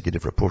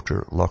investigative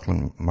reporter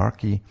Lachlan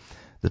Markey,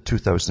 the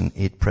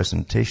 2008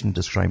 presentation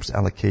describes the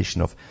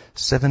allocation of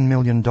 $7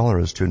 million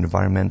to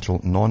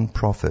environmental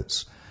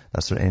non-profits,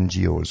 that's their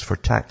NGOs, for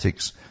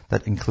tactics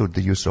that include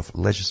the use of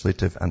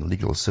legislative and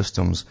legal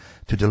systems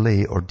to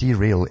delay or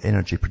derail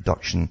energy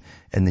production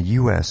in the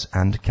US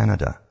and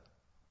Canada.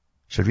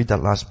 Should I read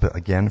that last bit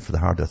again for the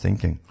harder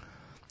thinking?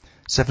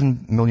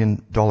 $7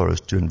 million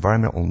to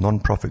environmental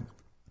non-profit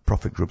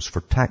groups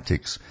for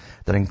tactics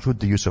that include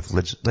the use of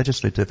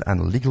legislative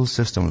and legal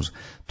systems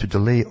to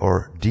delay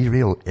or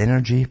derail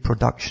energy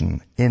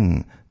production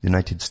in the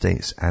United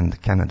States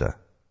and Canada,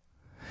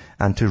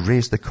 and to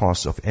raise the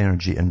costs of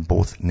energy in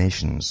both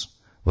nations.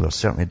 Well, they're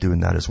certainly doing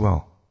that as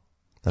well.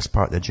 That's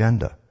part of the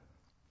agenda.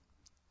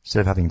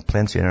 Instead of having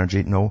plenty of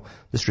energy, no,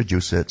 let's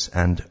reduce it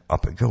and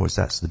up it goes.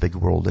 That's the big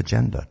world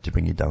agenda, to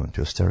bring you down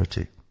to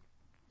austerity.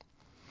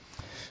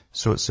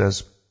 So it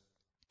says,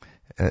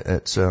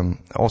 it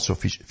also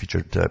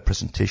featured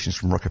presentations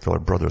from Rockefeller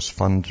Brothers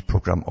Fund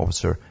Program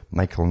Officer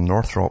Michael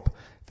Northrop.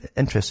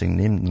 Interesting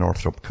name,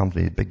 Northrop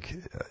Company,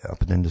 big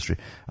up in the industry,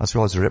 as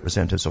well as the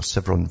representatives of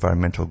several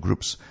environmental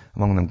groups,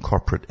 among them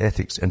Corporate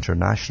Ethics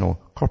International,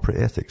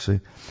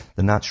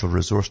 the Natural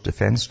Resource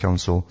Defense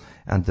Council,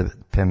 and the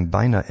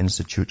Pembina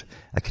Institute,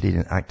 a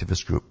Canadian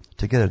activist group.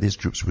 Together, these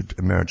groups would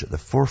emerge at the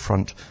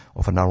forefront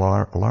of an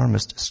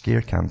alarmist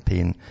scare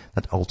campaign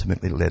that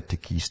ultimately led to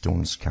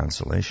Keystone's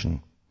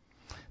cancellation.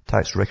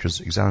 Tax records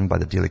examined by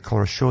the Daily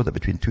Caller show that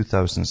between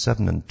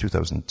 2007 and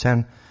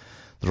 2010,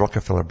 the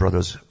Rockefeller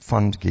Brothers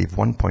Fund gave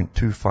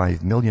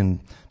 $1.25 million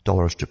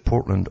to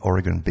Portland,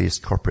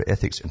 Oregon-based Corporate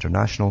Ethics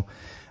International,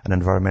 an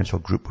environmental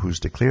group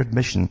whose declared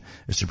mission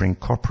is to bring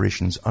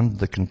corporations under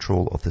the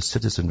control of the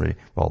citizenry.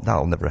 Well,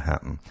 that'll never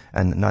happen.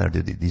 And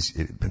neither do these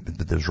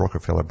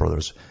Rockefeller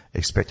Brothers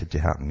expect it to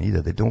happen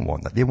either. They don't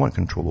want that. They want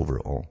control over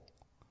it all.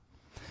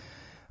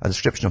 A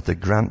description of the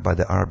grant by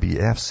the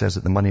RBF says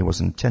that the money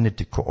was intended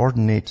to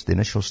coordinate the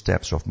initial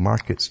steps of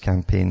markets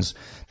campaigns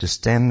to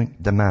stem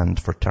demand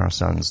for tar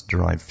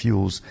sands-derived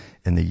fuels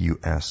in the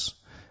U.S.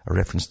 A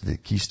reference to the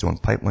Keystone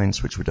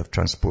pipelines, which would have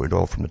transported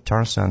oil from the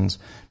tar sands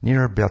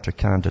near Alberta,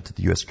 Canada to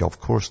the U.S.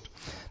 Gulf Coast.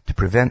 To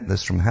prevent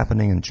this from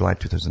happening, in July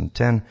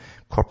 2010,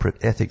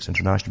 Corporate Ethics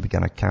International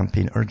began a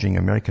campaign urging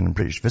American and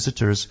British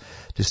visitors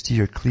to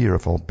steer clear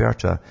of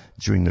Alberta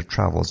during their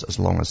travels as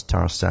long as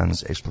tar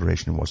sands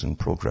exploration was in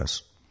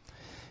progress.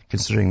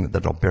 Considering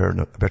that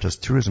Alberta's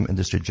tourism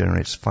industry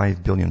generates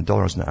 $5 billion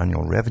in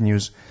annual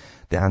revenues,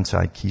 the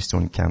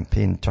anti-Keystone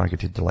campaign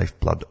targeted the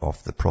lifeblood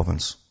of the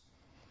province.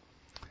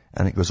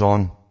 And it goes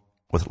on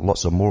with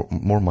lots of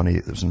more money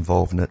that was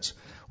involved in it.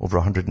 Over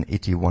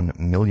 $181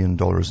 million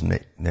in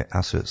net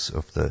assets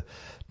of the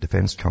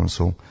Defense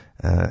Council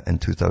in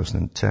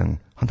 2010.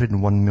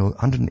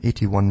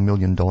 $181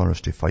 million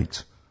to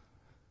fight.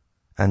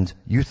 And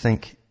you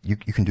think you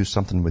can do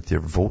something with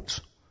your vote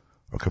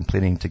or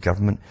complaining to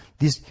government?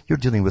 You're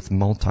dealing with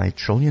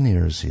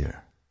multi-trillionaires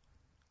here.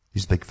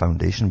 These big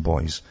foundation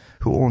boys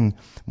who own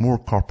more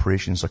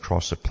corporations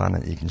across the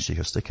planet than you can shake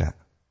a stick at.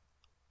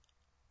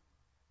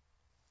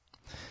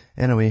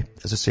 Anyway,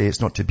 as I say,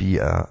 it's not to be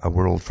a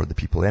world for the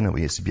people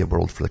anyway. It's to be a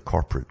world for the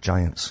corporate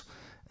giants.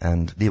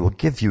 And they will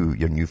give you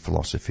your new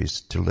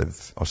philosophies to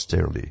live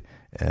austerely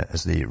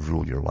as they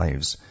rule your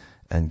lives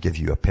and give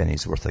you a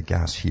penny's worth of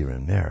gas here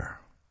and there,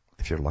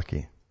 if you're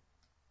lucky.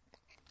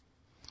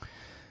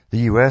 The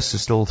US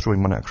is still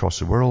throwing money across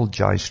the world.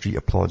 Jai Street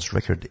applauds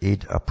record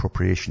aid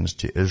appropriations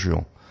to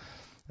Israel.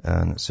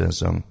 And it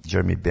says,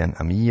 Jeremy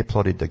Ben-Ami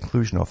applauded the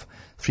inclusion of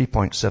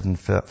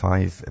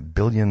 $3.75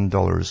 billion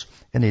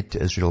in aid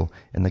to Israel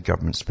in the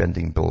government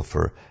spending bill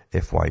for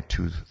FY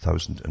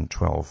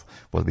 2012.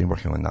 Well, they've been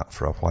working on that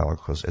for a while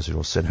because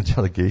Israel sent a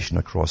delegation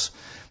across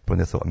when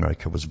they thought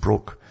America was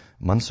broke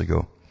months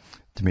ago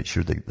to make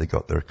sure they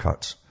got their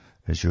cut,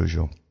 as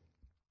usual.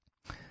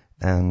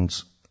 And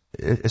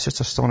it's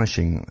just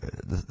astonishing,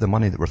 the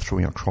money that we're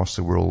throwing across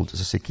the world,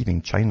 as I say,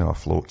 keeping China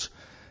afloat,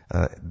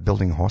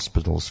 building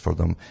hospitals for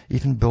them,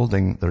 even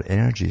building their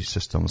energy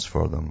systems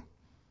for them,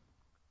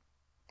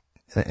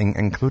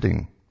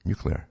 including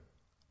nuclear.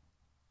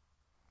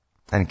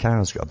 And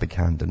Canada's got a big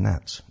hand in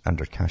that,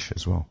 under cash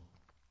as well.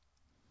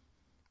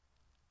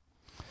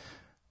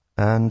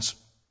 And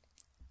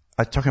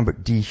I'm talking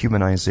about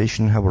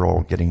dehumanization, how we're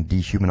all getting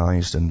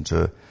dehumanized. And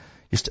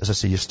as I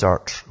say, you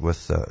start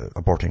with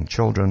aborting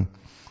children,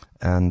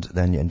 and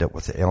then you end up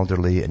with the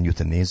elderly and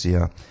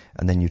euthanasia,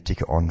 and then you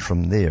take it on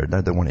from there. Now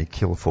they want to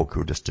kill folk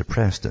who are just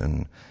depressed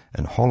in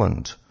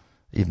Holland,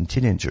 even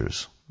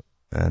teenagers.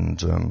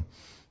 And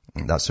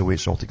that's the way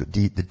it's all to go.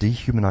 The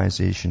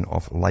dehumanization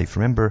of life.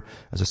 Remember,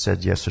 as I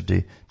said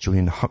yesterday,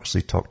 Julian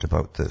Huxley talked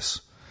about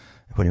this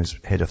when he was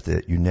head of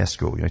the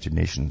UNESCO, United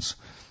Nations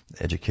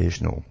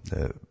Educational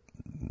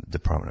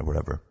Department or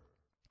whatever.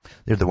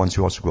 They're the ones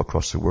who also go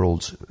across the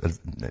world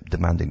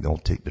demanding they all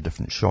take the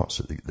different shots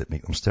that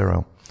make them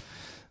sterile.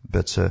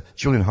 But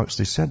Julian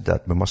Huxley said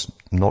that we must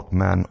knock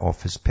man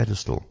off his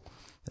pedestal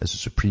as a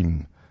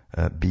supreme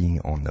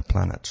being on the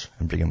planet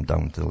and bring him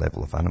down to the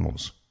level of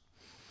animals.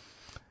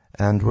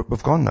 And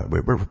we've gone that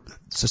way.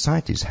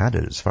 Society's had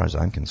it as far as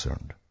I'm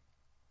concerned.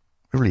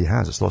 It really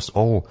has. It's lost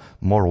all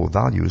moral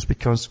values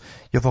because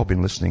you've all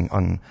been listening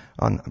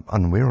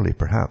unwarily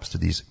perhaps to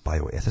these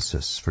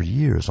bioethicists for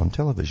years on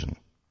television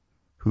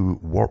who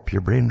warp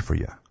your brain for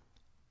you.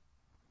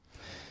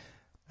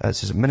 It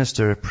says,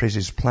 Minister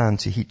praises plan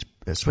to heat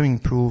a swimming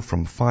pool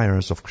from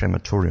fires of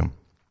crematorium.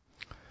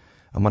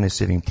 A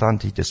money-saving plan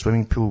to heat a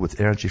swimming pool with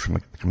energy from a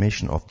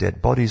cremation of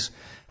dead bodies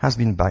has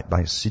been backed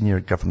by a senior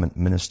government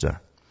minister,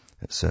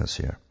 it says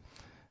here.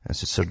 It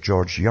says, Sir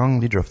George Young,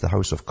 leader of the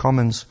House of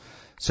Commons,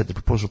 said the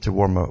proposal to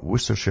warm a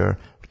Worcestershire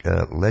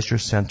leisure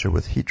centre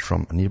with heat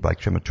from a nearby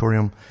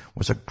crematorium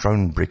was a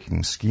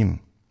groundbreaking scheme.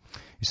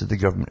 He said the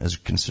government is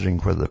considering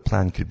whether the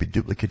plan could be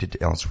duplicated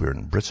elsewhere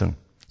in Britain.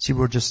 See,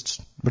 we're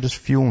just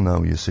fuel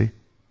now, you see.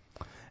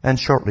 And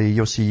shortly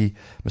you'll see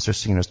Mr.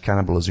 Singer's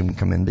cannibalism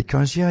come in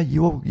because, yeah,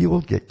 you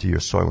will get to your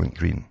Soylent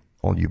Green,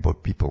 all you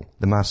people,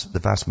 the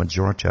vast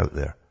majority out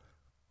there.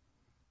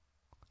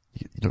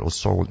 You little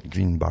Soylent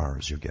Green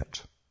bars you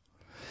get.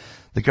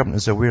 The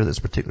government is aware of this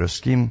particular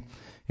scheme.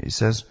 He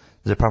says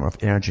the Department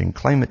of Energy and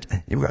Climate,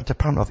 you've got a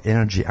Department of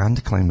Energy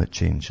and Climate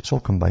Change. It's all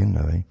combined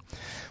now, eh?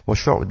 Will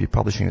shortly be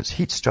publishing its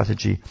heat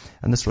strategy,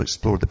 and this will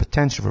explore the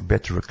potential for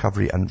better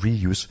recovery and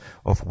reuse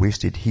of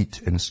wasted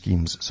heat in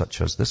schemes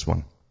such as this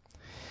one.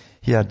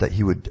 He added that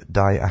he would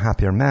die a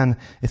happier man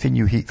if he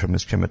knew heat from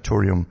his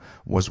crematorium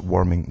was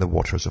warming the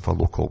waters of a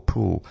local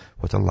pool.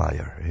 What a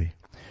liar, eh?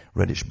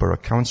 Redditch Borough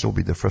Council will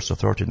be the first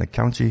authority in the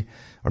county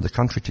or the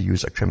country to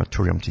use a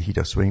crematorium to heat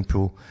a swimming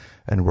pool,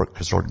 and work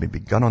has already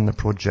begun on the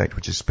project,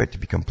 which is expected to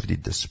be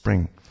completed this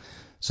spring.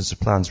 Since the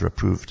plans were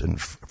approved in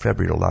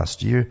February of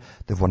last year,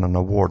 they've won an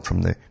award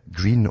from the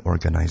Green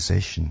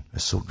Organization.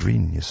 It's so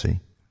green, you see.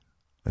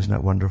 Isn't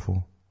that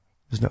wonderful?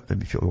 Doesn't that make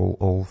me feel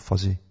all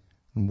fuzzy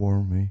and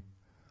warm, eh?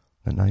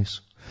 Isn't that nice?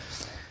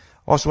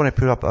 Also, when I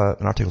put up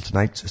an article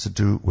tonight, it's to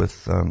do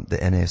with the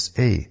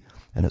NSA.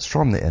 And it's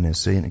from the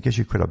NSA, and it gives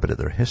you quite a bit of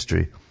their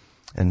history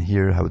and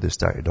here how they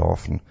started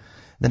off. And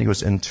then it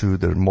goes into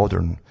their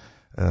modern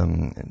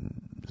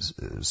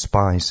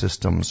spy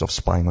systems of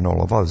spying on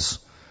all of us.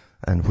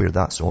 and where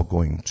that's all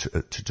going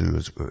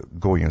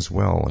going as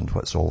well, and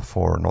what it's all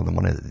for, and all the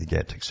money that they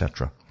get,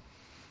 etc.,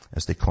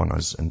 as they con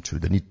us into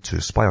the need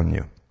to spy on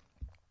you.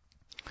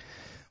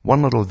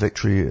 One little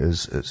victory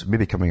is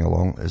maybe coming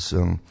along. It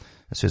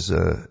says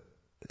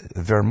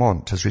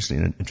Vermont has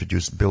recently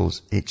introduced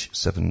bills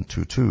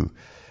H722,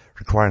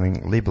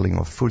 requiring labeling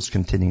of foods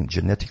containing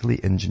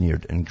genetically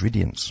engineered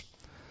ingredients.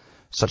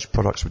 Such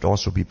products would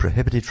also be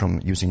prohibited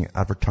from using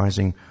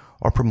advertising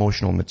or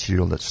promotional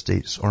material that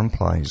states or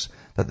implies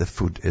that the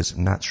food is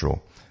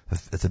natural.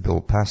 If the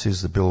bill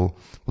passes, the bill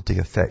will take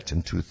effect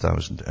in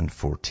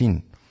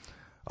 2014.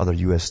 Other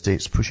U.S.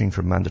 states pushing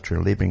for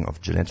mandatory labeling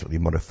of genetically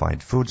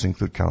modified foods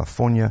include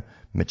California,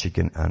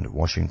 Michigan, and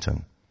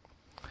Washington.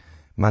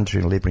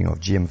 Mandatory labeling of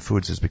GM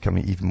foods is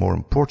becoming even more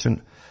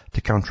important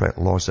to counteract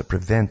laws that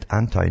prevent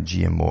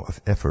anti-GMO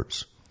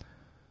efforts.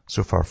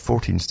 So far,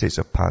 14 states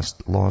have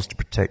passed laws to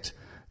protect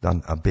the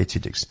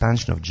unabated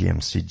expansion of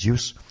GM seed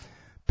use.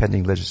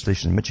 Pending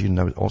legislation in Michigan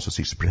now also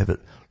seeks to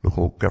prohibit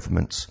local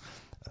governments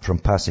from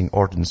passing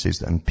ordinances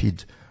that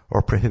impede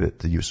or prohibit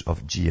the use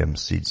of GM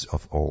seeds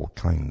of all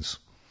kinds.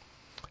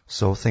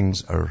 So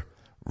things are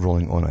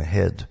rolling on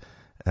ahead,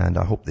 and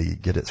I hope they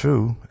get it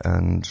through,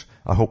 and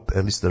I hope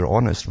at least they're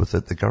honest with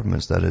it, the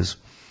governments, that is,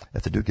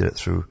 if they do get it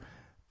through,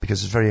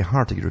 because it's very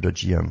hard to get rid of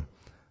GM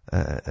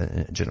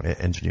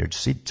engineered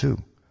seed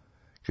too.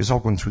 Because it's all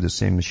going through the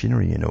same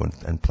machinery,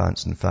 and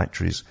plants and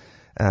factories,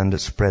 and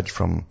it's spread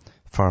from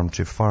farm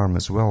to farm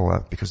as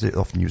well, because they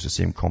often use the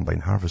same combine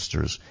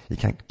harvesters. You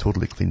can't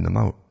totally clean them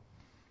out.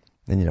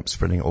 Then you end up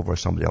spreading it over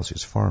somebody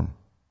else's farm.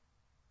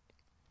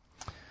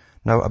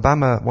 Now,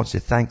 Obama wants to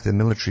thank the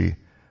military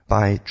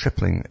by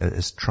tripling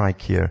his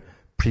TRICARE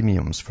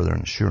premiums for their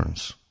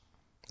insurance.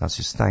 That's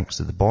his thanks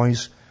to the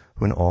boys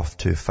who went off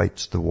to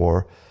fight the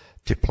war,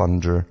 to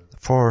plunder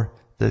for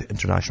the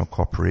international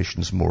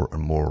corporations more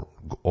and more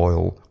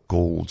oil,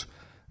 gold,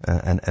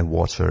 and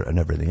water and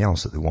everything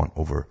else that they want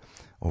over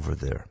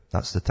there.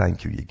 That's the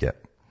thank you get.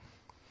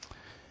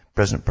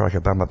 President Barack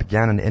Obama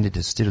began and ended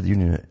his State of the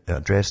Union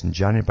address in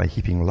January by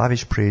heaping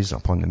lavish praise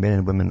upon the men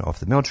and women of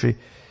the military.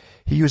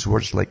 He used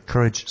words like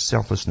courage,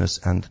 selflessness,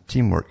 and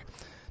teamwork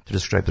to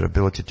describe their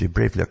ability to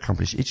bravely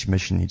accomplish each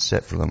mission he'd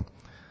set for them.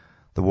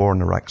 The war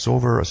in Iraq's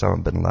over.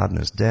 Osama bin Laden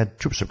is dead.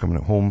 Troops are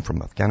coming home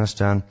from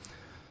Afghanistan.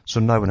 So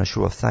now in a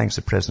show of thanks,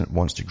 the President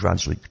wants to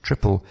gradually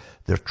triple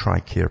their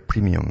TRICARE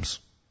premiums.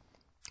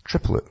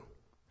 Triple it.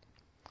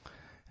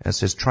 It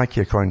says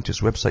TRICARE, according to his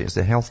website, is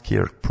the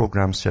healthcare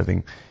program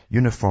serving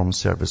uniformed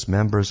service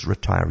members,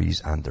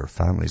 retirees, and their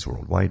families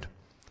worldwide.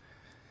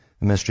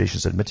 The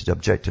administration's admitted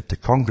objective to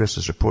Congress,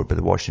 as reported by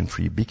the Washington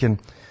Free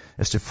Beacon,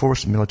 is to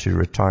force military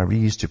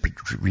retirees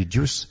to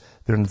reduce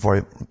their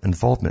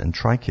involvement in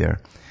TRICARE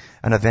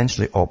and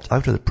eventually opt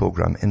out of the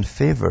program in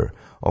favor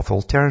of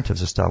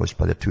alternatives established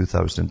by the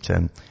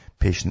 2010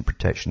 Patient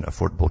Protection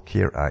Affordable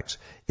Care Act,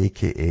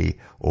 aka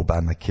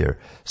Obamacare.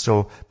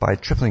 So by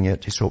tripling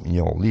it, he's hoping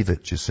you all leave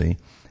it, you see,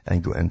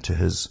 and go into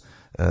his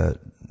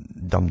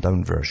dumbed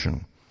down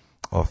version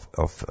of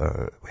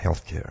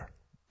healthcare.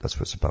 That's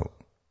what it's about.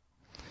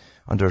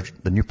 Under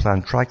the new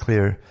plan,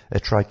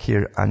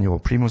 TRICARE annual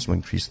premiums will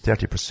increase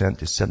 30%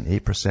 to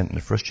 78% in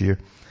the first year.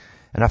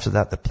 And after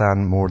that, the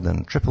plan more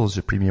than triples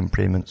the premium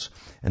payments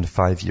in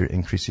 5-year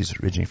increases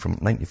ranging from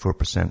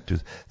 94%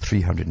 to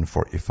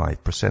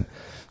 345%.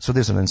 So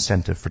there's an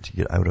incentive for to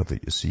get out of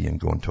it, you see, and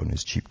go into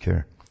his cheap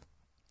care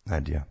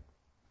idea.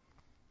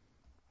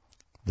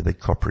 The big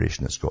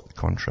corporation that's got the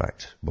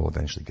contract will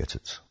eventually get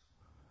it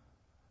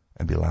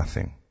and be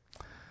laughing.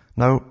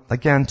 Now,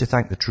 again, to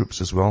thank the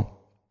troops as well.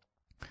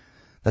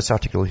 This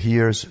article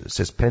here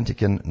says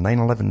Pentagon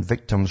 9/11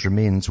 victims'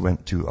 remains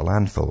went to a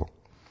landfill.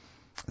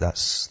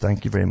 That's,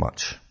 thank you very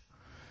much.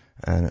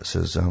 And it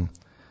says,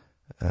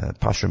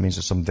 partial remains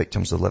of some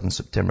victims of the 11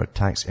 September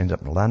attacks end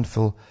up in a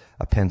landfill,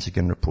 a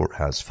Pentagon report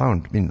has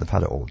found. I mean, they've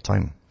had it all the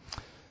time.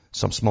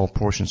 Some small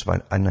portions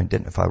of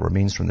unidentified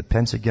remains from the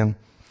Pentagon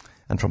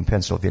and from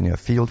Pennsylvania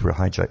field where a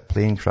hijacked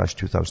plane crashed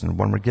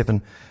 2001 were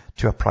given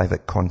to a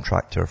private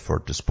contractor for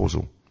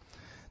disposal.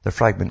 The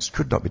fragments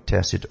could not be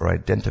tested or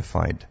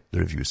identified,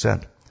 the review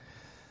said.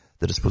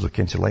 The disposal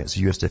came to light as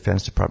the U.S.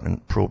 Defense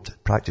Department probed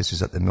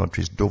practices at the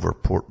military's Dover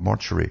Port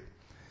Mortuary.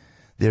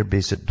 Their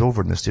base at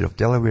Dover in the state of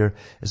Delaware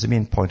is the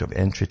main point of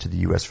entry to the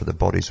U.S. for the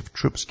bodies of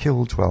troops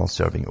killed while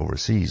serving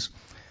overseas.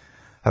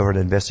 However, an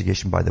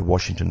investigation by the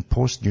Washington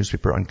Post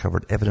newspaper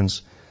uncovered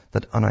evidence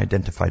that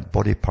unidentified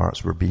body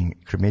parts were being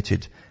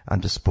cremated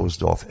and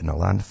disposed of in a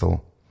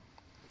landfill.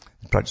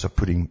 The practice of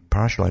putting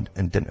partially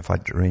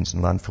identified remains in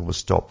landfill was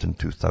stopped in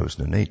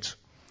 2008.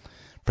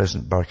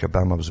 President Barack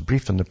Obama was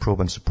briefed on the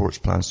probe and supports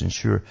plans to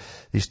ensure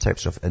these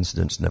types of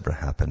incidents never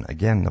happen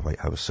again, the White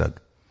House said.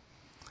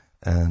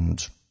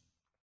 And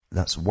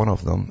that's one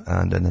of them.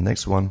 And then the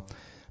next one,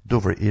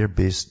 Dover Air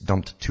Base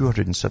dumped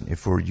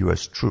 274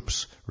 U.S.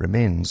 troops'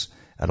 remains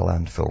at a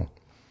landfill.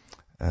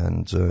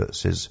 And it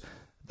says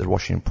the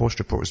Washington Post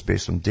report was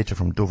based on data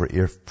from Dover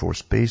Air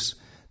Force Base,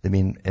 the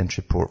main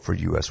entry port for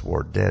U.S.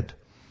 war dead.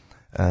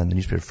 And the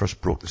newspaper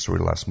first broke the story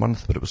last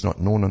month, but it was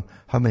not known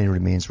how many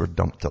remains were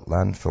dumped at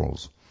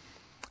landfills.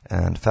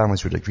 And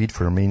families who had agreed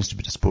for remains to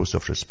be disposed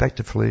of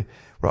respectively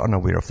were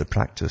unaware of the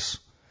practice.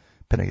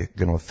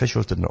 Pentagon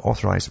officials did not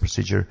authorize the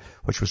procedure,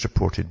 which was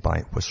reported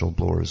by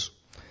whistleblowers.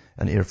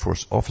 And Air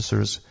Force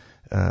officers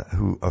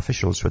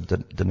officials who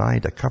had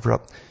denied a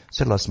cover-up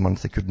said last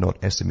month they could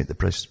not estimate the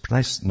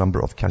precise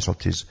number of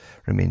casualties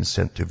remains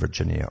sent to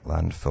Virginia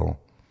landfill.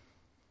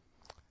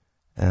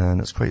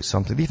 And it's quite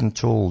something. They even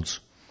told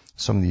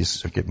some of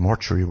these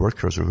mortuary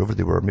workers or whoever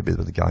they were, maybe they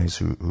were the guys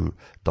who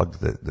dug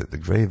the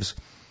graves,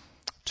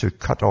 to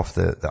cut off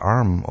the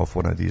arm of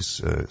one of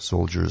these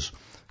soldiers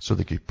so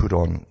they could put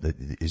on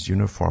his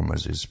uniform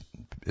as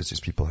his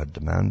people had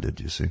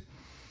demanded, you see.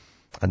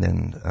 And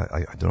then,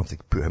 I don't know if they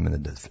could put him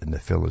in the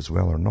fill as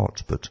well or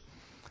not, but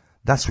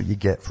that's what you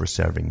get for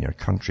serving your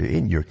country. It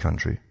ain't your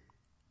country.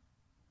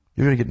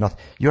 You're going to get nothing.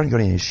 You aren't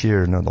going to get any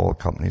share in the oil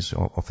companies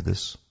off of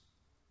this.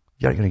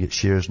 You aren't going to get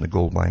shares in the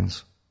gold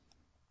mines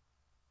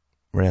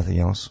or anything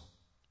else.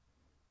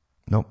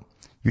 Nope.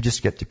 You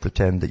just get to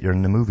pretend that you're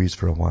in the movies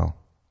for a while.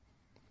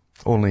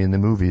 Only in the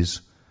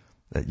movies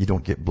that you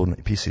don't get blown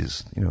to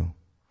pieces, you know.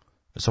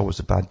 It's always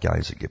the bad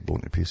guys that get blown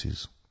to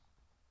pieces.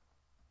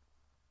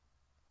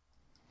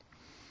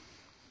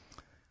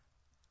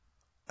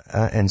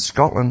 In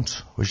Scotland,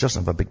 which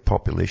doesn't have a big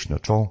population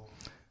at all,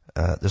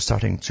 they're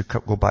starting to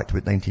go back to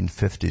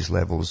 1950s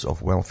levels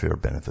of welfare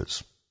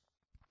benefits.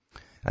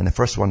 And the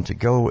first one to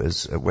go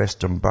is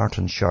West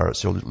Dunbartonshire.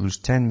 So they'll lose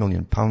 £10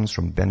 million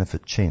from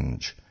benefit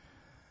change.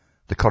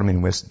 The economy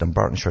in West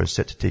Dunbartonshire is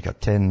set to take a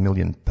 £10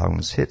 million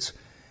hit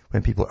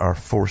when people are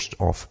forced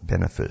off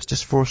benefits.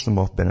 Just force them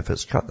off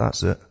benefits. Cut,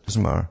 that's it.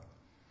 Doesn't matter.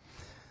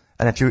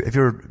 And if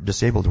you're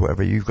disabled or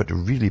whatever, you've got to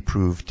really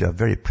prove to a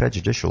very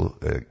prejudicial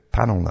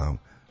panel now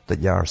that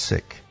you are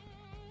sick.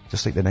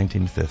 Just like the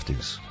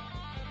 1950s.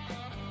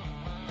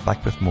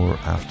 Back with more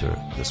after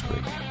this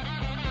break.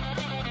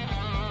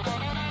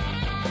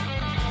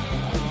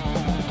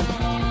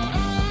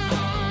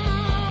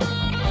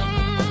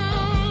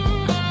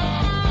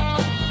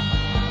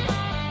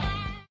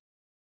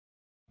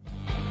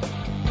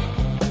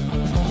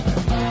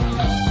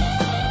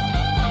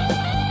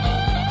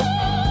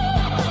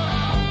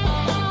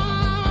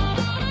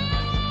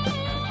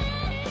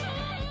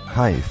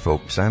 Hi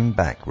folks, I'm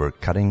back. We're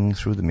cutting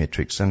through the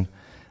matrix and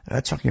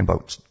talking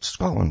about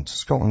Scotland.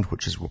 Scotland,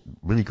 which is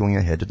really going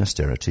ahead in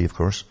austerity, of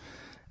course.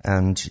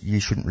 And you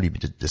shouldn't really be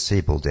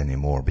disabled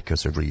anymore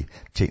because they're really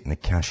taking the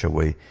cash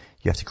away.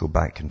 You have to go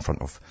back in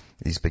front of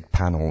these big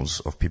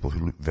panels of people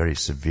who look very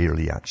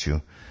severely at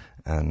you.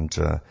 And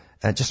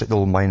just like the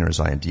old miners'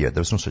 idea, there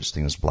was no such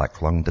thing as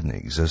black lung, didn't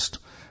exist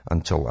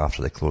until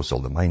after they closed all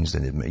the mines.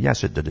 Then they admit,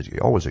 yes, it did.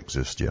 It always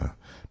existed, yeah.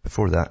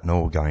 Before that,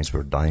 no, guys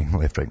were dying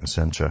left, right and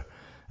centre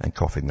and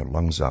coughing their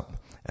lungs up,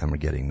 and we're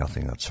getting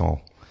nothing at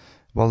all.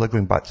 Well, they're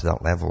going back to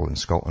that level in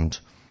Scotland,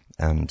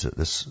 and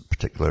this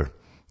particular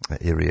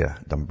area,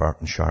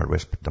 Dunbartonshire,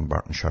 West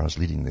Dunbartonshire, is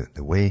leading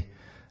the way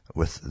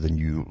with the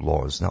new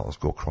laws. Now let's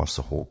go across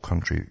the whole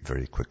country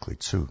very quickly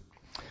too.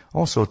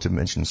 Also, to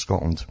mention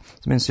Scotland,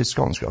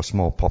 Scotland's got a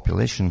small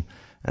population,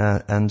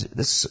 and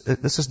this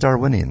is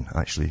Darwinian,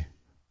 actually.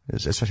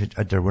 It's actually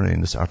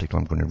Darwinian, this article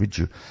I'm going to read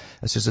you.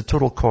 It says the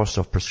total cost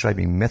of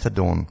prescribing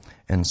methadone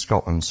in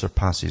Scotland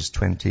surpasses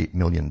 £28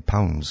 million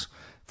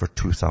for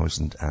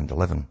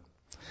 2011.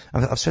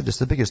 I've said this,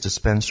 the biggest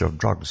dispenser of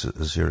drugs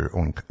is your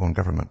own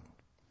government.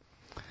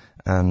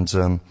 And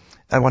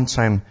at one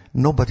time,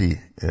 nobody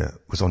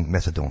was on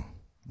methadone.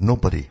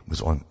 Nobody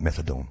was on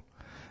methadone.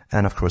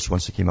 And of course,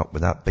 once they came up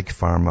with that, Big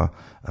Pharma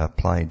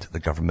applied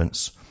the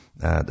governments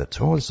that,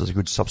 this is a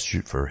good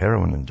substitute for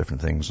heroin and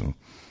different things.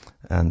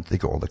 And they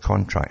got all the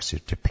contracts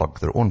to plug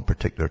their own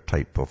particular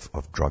type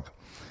of drug.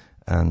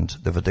 And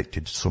they've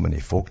addicted so many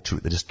folk to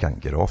it, they just can't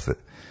get off it.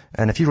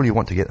 And if you really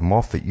want to get them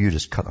off it, you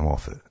just cut them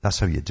off it. That's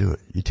how you do it.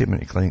 You take them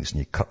into clinics and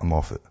you cut them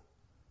off it.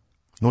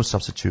 No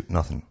substitute,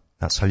 nothing.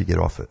 That's how you get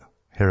off it.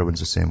 Heroin's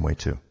the same way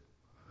too.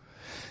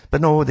 But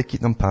no, they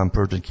keep them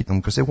pampered and keep them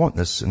because they want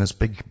this, and it's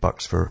big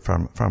bucks for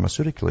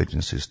pharmaceutical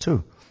agencies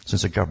too,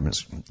 since the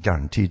government's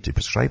guaranteed to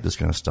prescribe this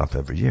kind of stuff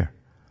every year.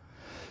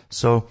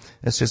 So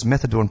it says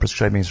methadone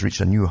prescribing has reached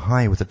a new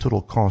high with the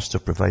total cost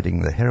of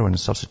providing the heroin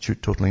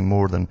substitute totaling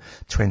more than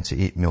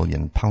 £28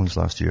 million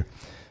last year.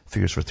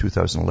 Figures for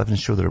 2011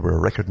 show there were a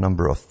record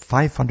number of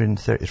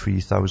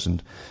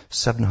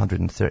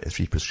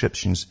 533,733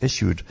 prescriptions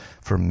issued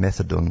for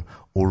methadone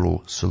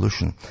oral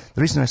solution.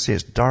 The reason I say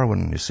it's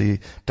Darwin, you see,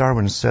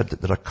 Darwin said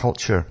that they're a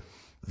culture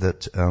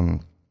that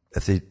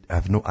if they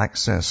have no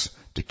access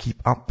to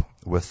keep up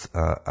with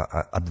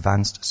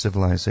advanced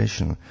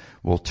civilization,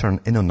 will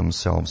turn in on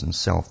themselves and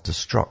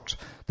self-destruct.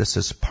 This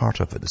is part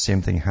of it. The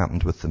same thing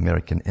happened with the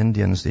American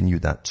Indians. They knew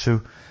that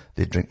too.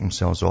 They drink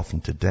themselves often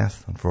to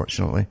death,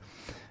 unfortunately.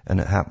 And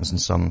it happens in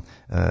some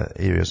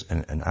areas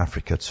in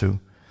Africa too.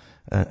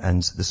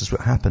 And this is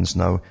what happens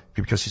now,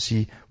 because you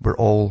see, we're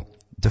all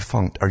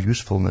defunct. Our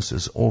usefulness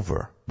is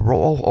over. We're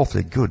all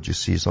awfully good, you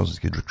see, as long as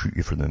they could recruit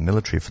you for the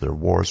military, for their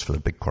wars, for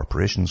their big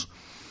corporations.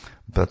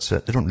 but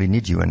they don't really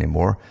need you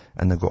anymore.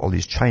 And they've got all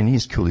these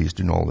Chinese coolies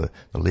doing all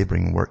the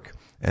labouring work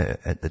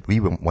that we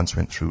once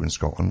went through in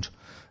Scotland,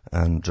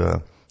 and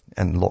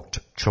locked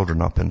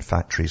children up in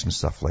factories and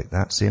stuff like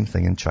that. Same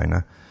thing in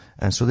China.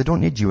 And so they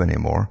don't need you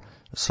anymore.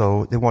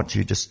 So they want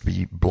you just to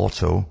be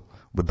blotto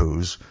with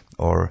booze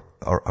or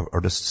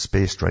just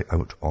spaced right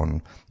out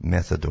on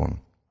methadone.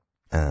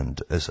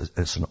 And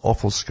it's an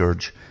awful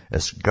scourge.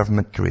 It's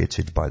government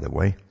created, by the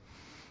way.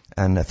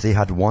 And if they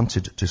had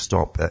wanted to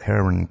stop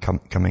heroin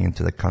coming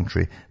into the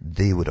country,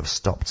 they would have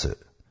stopped it.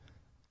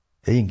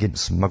 It ain't getting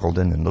smuggled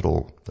in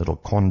little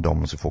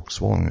condoms of folks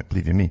swallowing it,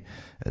 believe you me.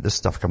 This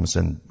stuff comes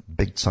in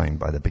big time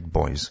by the big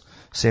boys.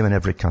 Same in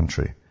every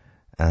country.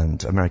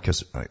 And America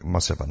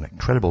must have an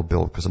incredible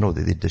bill, because I know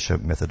they dish out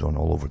methadone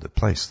all over the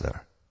place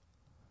there.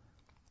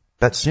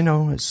 But,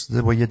 it's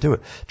the way you do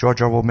it.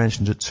 George Orwell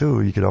mentioned it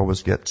too. You could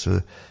always get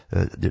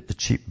the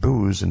cheap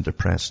booze in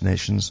depressed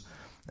nations,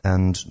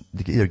 and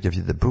they can either give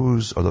you the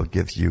booze or they'll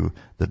give you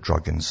the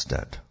drug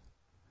instead.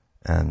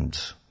 And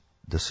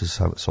this is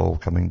how it's all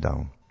coming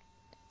down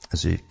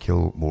as they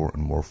kill more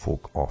and more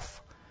folk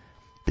off.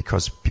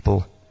 Because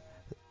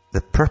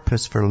the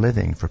purpose for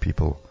living for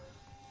people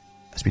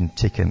has been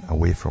taken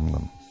away from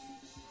them.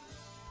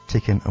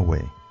 Taken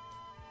away.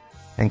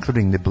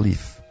 Including the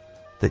belief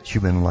that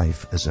human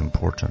life is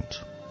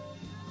important.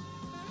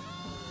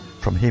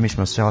 From Hamish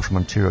myself from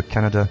Ontario,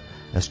 Canada,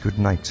 it's good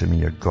night to me.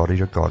 Your God or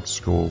your gods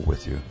go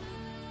with you.